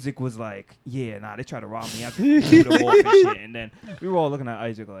 Isaac was like, yeah, nah, they tried to rob me. I shoot him off and shit. And then we were all looking at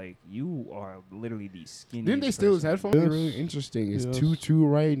Isaac like, you are literally the skinniest. Didn't they steal his headphones? Really interesting. It's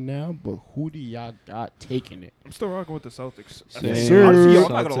 2-2 right now, but who do y'all got taking it? I'm still rocking with the Celtics. Sir. Honestly,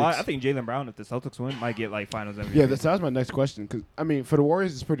 I'm not gonna lie. I think Jaylen Brown, if the Celtics win, might get like finals MVP. Yeah, that was my next question. Because I mean, for the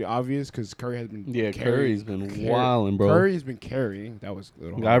Warriors, it's pretty obvious because Curry has been. Yeah, Curry's been wilding, bro. Curry's been carrying. That was a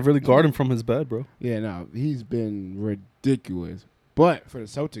little. I really guard him from his bed, bro. Yeah, no, he's been ridiculous. But for the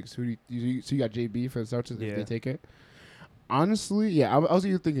Celtics, who do you got JB for the Celtics if they take it? Honestly, yeah, I was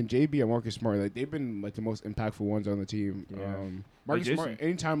even thinking JB and Marcus Smart. Like they've been like the most impactful ones on the team. Yeah. Marcus Smart,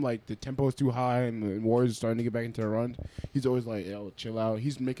 anytime like the tempo is too high and the Warriors are starting to get back into the run, he's always like, "Yo, chill out."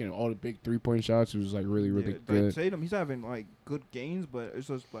 He's making all the big 3-point shots. It was like really good. Like Tatum, he's having like good games, but it's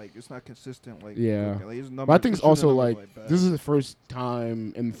just like it's not consistent. Like but I think it's also like this is the first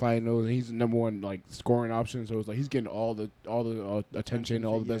time in the finals, and he's the number one like scoring option. So it's like he's getting all the attention,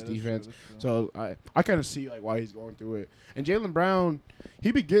 all the best defense. True. So I kind of see like why he's going through it. And Jaylen Brown,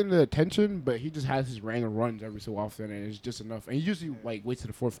 he be getting the attention, but he just has his random runs every so often, and it's just enough. And he usually like waits to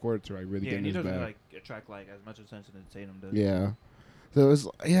the fourth quarter to like really get in his bag. Yeah, he doesn't like attract like as much attention as Tatum does. Yeah, so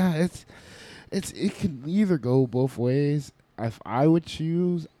it can either go both ways. If I would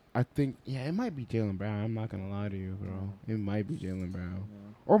choose, I think it might be Jaylen Brown. I'm not gonna lie to you, bro. It might be Jaylen Brown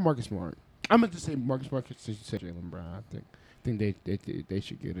or Marcus Smart. I meant to say Marcus Smart. You said Jaylen Brown. I think they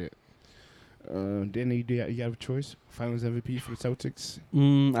should get it. Danny, you have a choice? Finals MVP for the Celtics?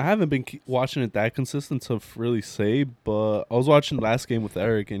 I haven't been watching it that consistent to really say, but I was watching the last game with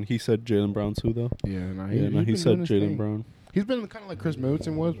Eric, and he said Jaylen Brown too, though. He said Jaylen Brown. He's been kind of like Chris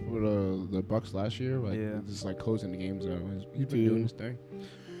Middleton was with the Bucks last year, just like closing the games out. He's been doing his thing.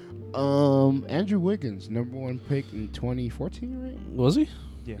 Andrew Wiggins, number 1 pick in 2014, right? Was he?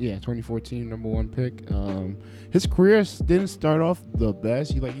 Yeah, 2014, number 1 pick. His career didn't start off the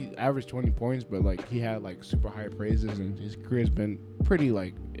best. He averaged 20 points, but like he had like super high praises, and his career's been pretty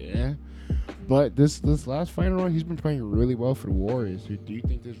like But this last final run, he's been playing really well for the Warriors. Do you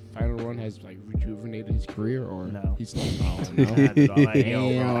think this final run has like rejuvenated his career, or no? He's still no. I can't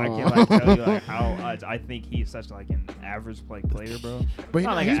like tell you like how I think he's such like an average player, bro.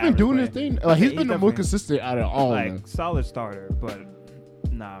 But he's been doing his thing. He's been the most consistent out of all. Like solid starter, but.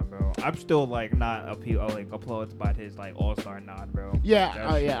 Nah, bro. I'm still like not applauded by his like all-star nod, bro.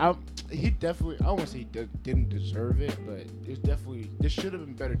 He definitely. I won't say he didn't deserve it, but there should have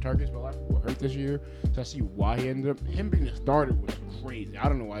been better targets. But a lot of people were hurt this year, so I see why he ended up. Him being a starter was crazy. I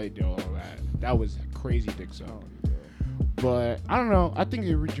don't know why they did all that. That was crazy, dick so. But I don't know. I think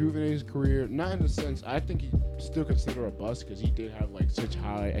it rejuvenated his career. Not in the sense. I think he still consider a bust because he did have like such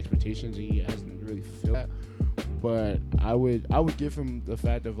high expectations. And he hasn't really filled that. But I would give him the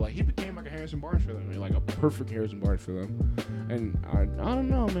fact of like he became like a Harrison Barnes for them, like a perfect Harrison Barnes for them. And I don't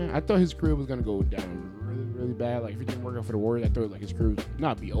know, man. I thought his career was gonna go down really, really bad. Like if he didn't work out for the Warriors, I thought like his career would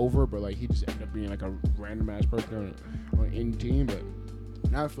not be over, but like he just ended up being like a random ass person on any team. But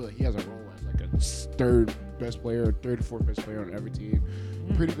now I feel like he has a role as like a third or fourth best player on every team.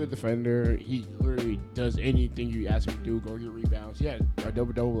 Pretty good defender. He literally does anything you ask him to do. Go get rebounds. He had a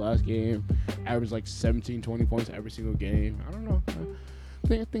double-double last game. Averaged like 17, 20 points every single game. I don't know.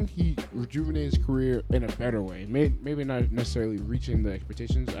 I think he rejuvenated his career in a better way. Maybe not necessarily reaching the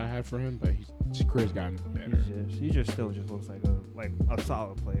expectations I had for him, but his career's gotten better. He just still looks like a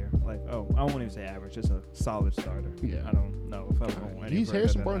solid player. Like I won't even say average, just a solid starter. Yeah, I don't know if I'm going anywhere. He's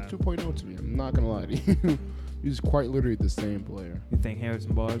Harrison Barnes 2.0 to me. I'm not gonna lie to you. He's quite literally the same player. You think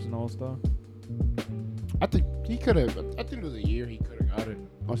Harrison Barnes an all-star? I think he could have. I think it was a year he could have got it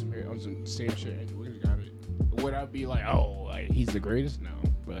on some same shit. Andrew Wiggins got it. Would I be like, he's the greatest? No,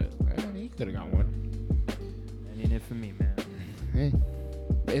 but he could have got one. And in it for me, man. Hey,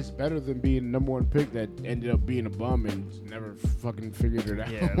 it's better than being the number 1 pick that ended up being a bum and never fucking figured it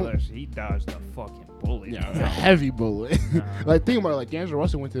out. Yeah, look, he dodged a fucking bullet. Yeah, a heavy bullet. Like think about it. Like D'Angelo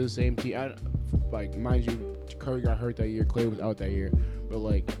Russell went to the same team. Like mind you, Curry got hurt that year. Clay was out that year, but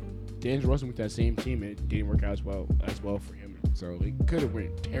like D'Angelo Russell went to that same team and it didn't work out as well for him. So it could have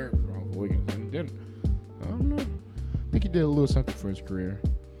went terribly wrong for Wiggins and it didn't. I don't know. I think he did a little something for his career.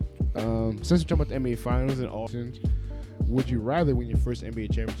 Since we're talking about the NBA Finals and all, would you rather win your first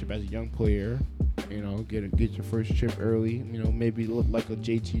NBA championship as a young player, get your first chip early, maybe look like a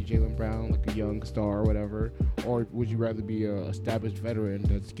JT Jaylen Brown, like a young star or whatever, or would you rather be a established veteran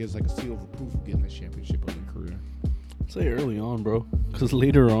that gets like a seal of approval of getting the championship of your career? Say early on, bro, because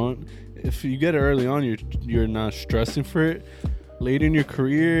later on, if you get it early on, you're not stressing for it. Later in your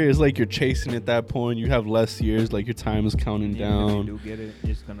career, it's like you're chasing at that point. You have less years, like your time is counting down. If you do get it,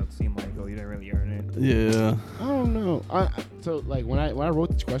 it's gonna seem like you didn't really earn it. Yeah. I don't know. So like when I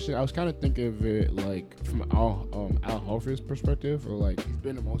wrote this question, I was kind of thinking of it like from Al Horford's perspective, or like he's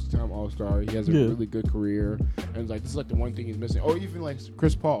been a most-time All-Star. He has a really good career, and like this is like the one thing he's missing. Or even like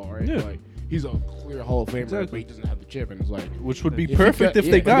Chris Paul, right? Yeah. Like he's a clear Hall of Famer, but he doesn't have the chip, and it's like which would be perfect if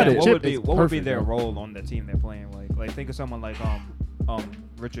they got it. What would be their role on the team they're playing? Like think of someone like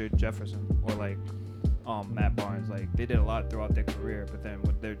Richard Jefferson or like Matt Barnes. Like they did a lot throughout their career, but then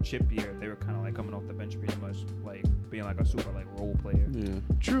with their chip year, they were kind of like coming off the bench pretty much, like being like a super like role player. Yeah,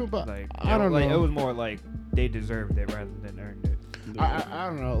 true, but like I don't know. It was more like they deserved it rather than earned it. I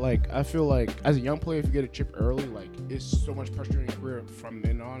don't know. Like, I feel like as a young player, if you get a chip early, like, it's so much pressure in your career from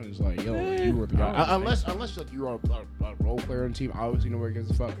then on. It's like, yo, you were the guy. Unless like you are a role player on the team, obviously nobody gives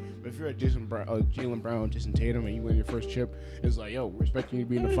a fuck. But if you're at Jaylen Brown, Jason Tatum, and you win your first chip, it's like, yo, we're expecting you to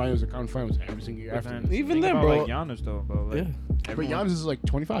be in the finals or conference finals every single year after. Even then, bro. Like Giannis though, bro. Like, But Giannis is like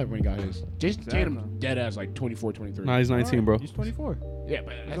 25 when he got his. Jason Tatum dead ass like 24, 23. Nah, he's 19, bro. He's 24. Yeah,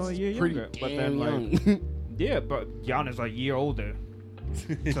 but that's a year pretty younger. damn But then, young. like, yeah, but Giannis like a year older.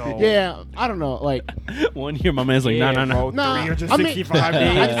 So Yeah, I don't know. Like, 1 year, my man's like, nah. bro, nah. 365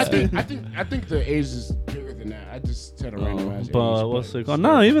 days. I think the age is bigger than that. I just said a random ass age. But what's it called?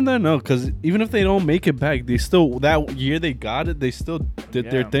 No, even then, no, because even if they don't make it back, they still that year they got it, they still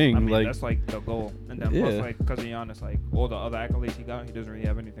did their thing. I mean, like that's like the goal. And then plus, like, because of Giannis, like all the other accolades he got, he doesn't really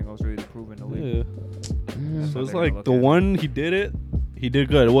have anything else really to prove in the league. yeah. So it's they're like gonna the look at. one he did it, he did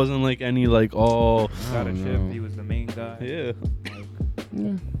good. It wasn't like any like He got a don't chip. know. He was the main guy. yeah.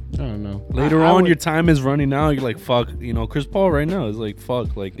 Yeah, I don't know. Later I on, would- your time is running out. You're like, fuck. You know, Chris Paul right now is like,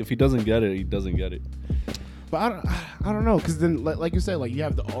 fuck. Like, if he doesn't get it, he doesn't get it. But I don't know, because then, like you said, like you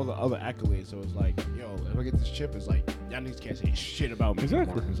have all the other accolades. So it's like, yo, if I get this chip, it's like, y'all niggas can't say shit about me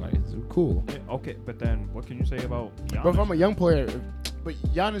Exactly. anymore. It's like, it's cool. Yeah, okay, but then what can you say about Giannis? But if I'm a young player, but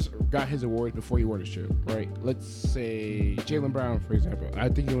Giannis got his awards before he won his chip, right? Let's say Jaylen Brown, for example. I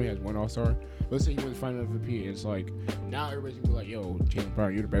think he only has one All-Star. Let's say he wins Finals MVP. It's like, now everybody's gonna be like, yo, Jaylen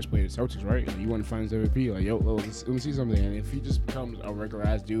Brown, you're the best player in the Celtics, right? You won Finals MVP. Like, yo, let me see something. And if he just becomes a regular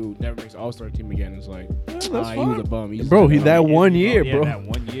ass dude, never makes All-Star team again, it's like, he was a bum. He's Bro, he just a that bum. one year, yeah, bro. that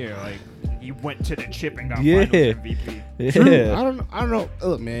 1 year, like he went to the chip and got Yeah. Finals MVP. True. Yeah. I don't know.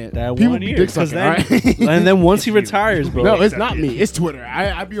 Look, man. That people 1 be year. dick 'Cause sucking, then, right? and then once he You. retires, bro. No, it's Accept not it. me. It's Twitter.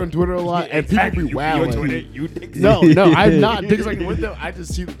 I be on Twitter a lot, and people be You wowing. Twitter, you dick No, I'm not dick sucking with them. I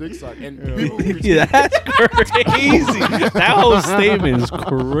just see the dick suck, and people be Yeah, that's crazy. That whole statement is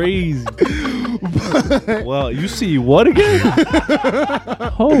crazy. Well, you see what again?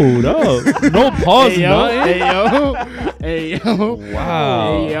 Hold up. No pause, Hey nothing. yo, hey yo,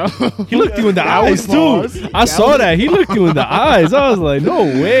 Wow. hey yo. He looked you in the That was eyes pause. too. I saw that. He looked you in the eyes. I was like, no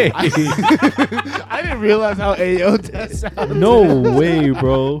way. I didn't realize how ayo that sounded. No way,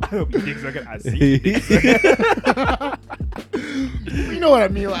 bro. You dick sucking. I see. You dick sucking. You know what I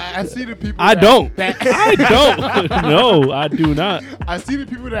mean? Like, I see the people. I don't. That, I don't. No, I do not. I see the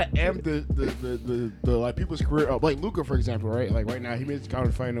people that amp the like people's career up. Like Luka, for example, right? Like right now, he made the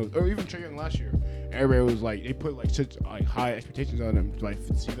conference finals, or even Trae Young last year. Everybody was like, they put like such like high expectations on them, to, like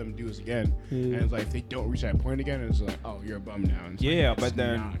to see them do this again. And it's like if they don't reach that point again, it's like, oh, you're a bum now. And it's Yeah, like, but it's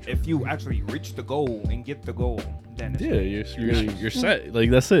then not if true. you actually reach the goal and get the goal, then it's Yeah, you're set. Like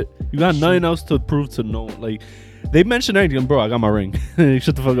that's it. You got nothing else to prove to no one. Like they mentioned anything, bro. I got my ring.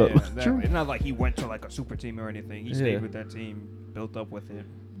 Shut the fuck Yeah, up. it's not like he went to like a super team or anything. He Yeah. stayed with that team, built up with it.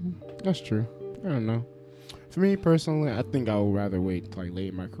 That's true. I don't know. For me personally, I think I would rather wait till like late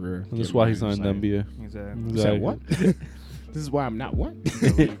in my career. That's why he's not in the NBA. Exactly. You said what? This is why I'm not what?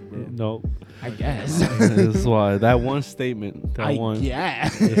 No, I guess. this is why that one statement. That I one.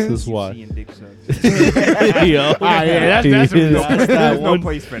 guess. This is why. Seeing dick sucks. Yo. Ah, yeah, that's a real- That's that There's no one.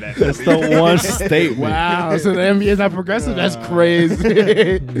 place for that. That's the one statement. Wow. So the NBA is not progressive? That's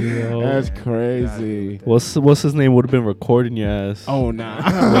crazy. Yo. That's crazy. What's his name? Would have been recording your ass. Oh, nah.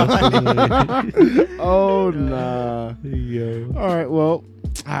 Oh, nah. Yo. All right, well,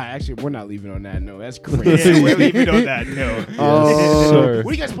 actually, we're not leaving on that note. That's Yeah, crazy. we're leaving on that note. sir.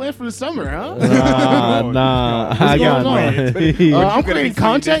 What do you guys plan for the summer, huh? Nah. What's I got going no. on? What I'm you gonna creating be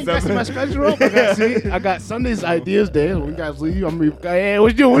content. You seeing guys see my this schedule up? I got Sunday's ideas day. When you guys leave, I'm gonna be, hey,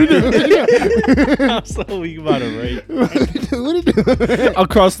 what you doing? What you doing? I'm so weak about it, right? What you doing?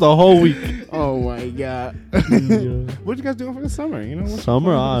 Across the whole week. Oh my god. What you guys doing for the summer? You know, what's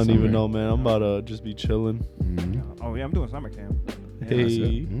Summer, the I plan don't for the even summer? know, man. I'm about to just be chilling. Oh yeah, I'm doing summer camp. Hey, That's it.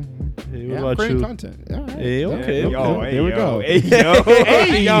 hey, Yeah, what I'm about creating you? content. All right. Hey, okay. Yo, okay. hey, Here we yo, go. Hey yo,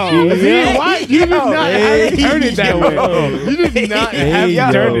 Hey, yo. Yeah. Why? You did not have to turn it that way. You did not have Hey,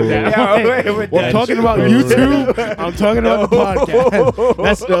 to turn yo. it that Yo, way. wait, wait, Well, I'm that's talking about crazy. YouTube. I'm talking about the podcast.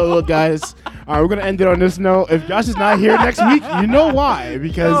 That's the look, guys. All right, we're gonna end it on this note. If Josh is not here next week, you know why?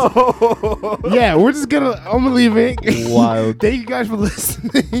 Because yeah, we're just gonna. I'm leaving. Wild. Thank you guys for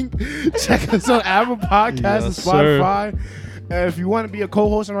listening. Check us on Apple Podcasts and Yes, sir. Spotify. And if you want to be a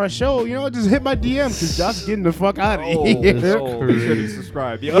co-host on our show, you know, just hit my DM because Josh is getting the fuck out of here. that's Make sure to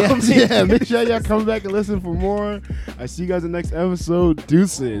subscribe. Yo. Yeah, make sure y'all come back and listen for more. I see you guys in the next episode.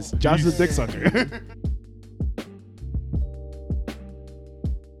 Deuces. Josh the Dick Sucker.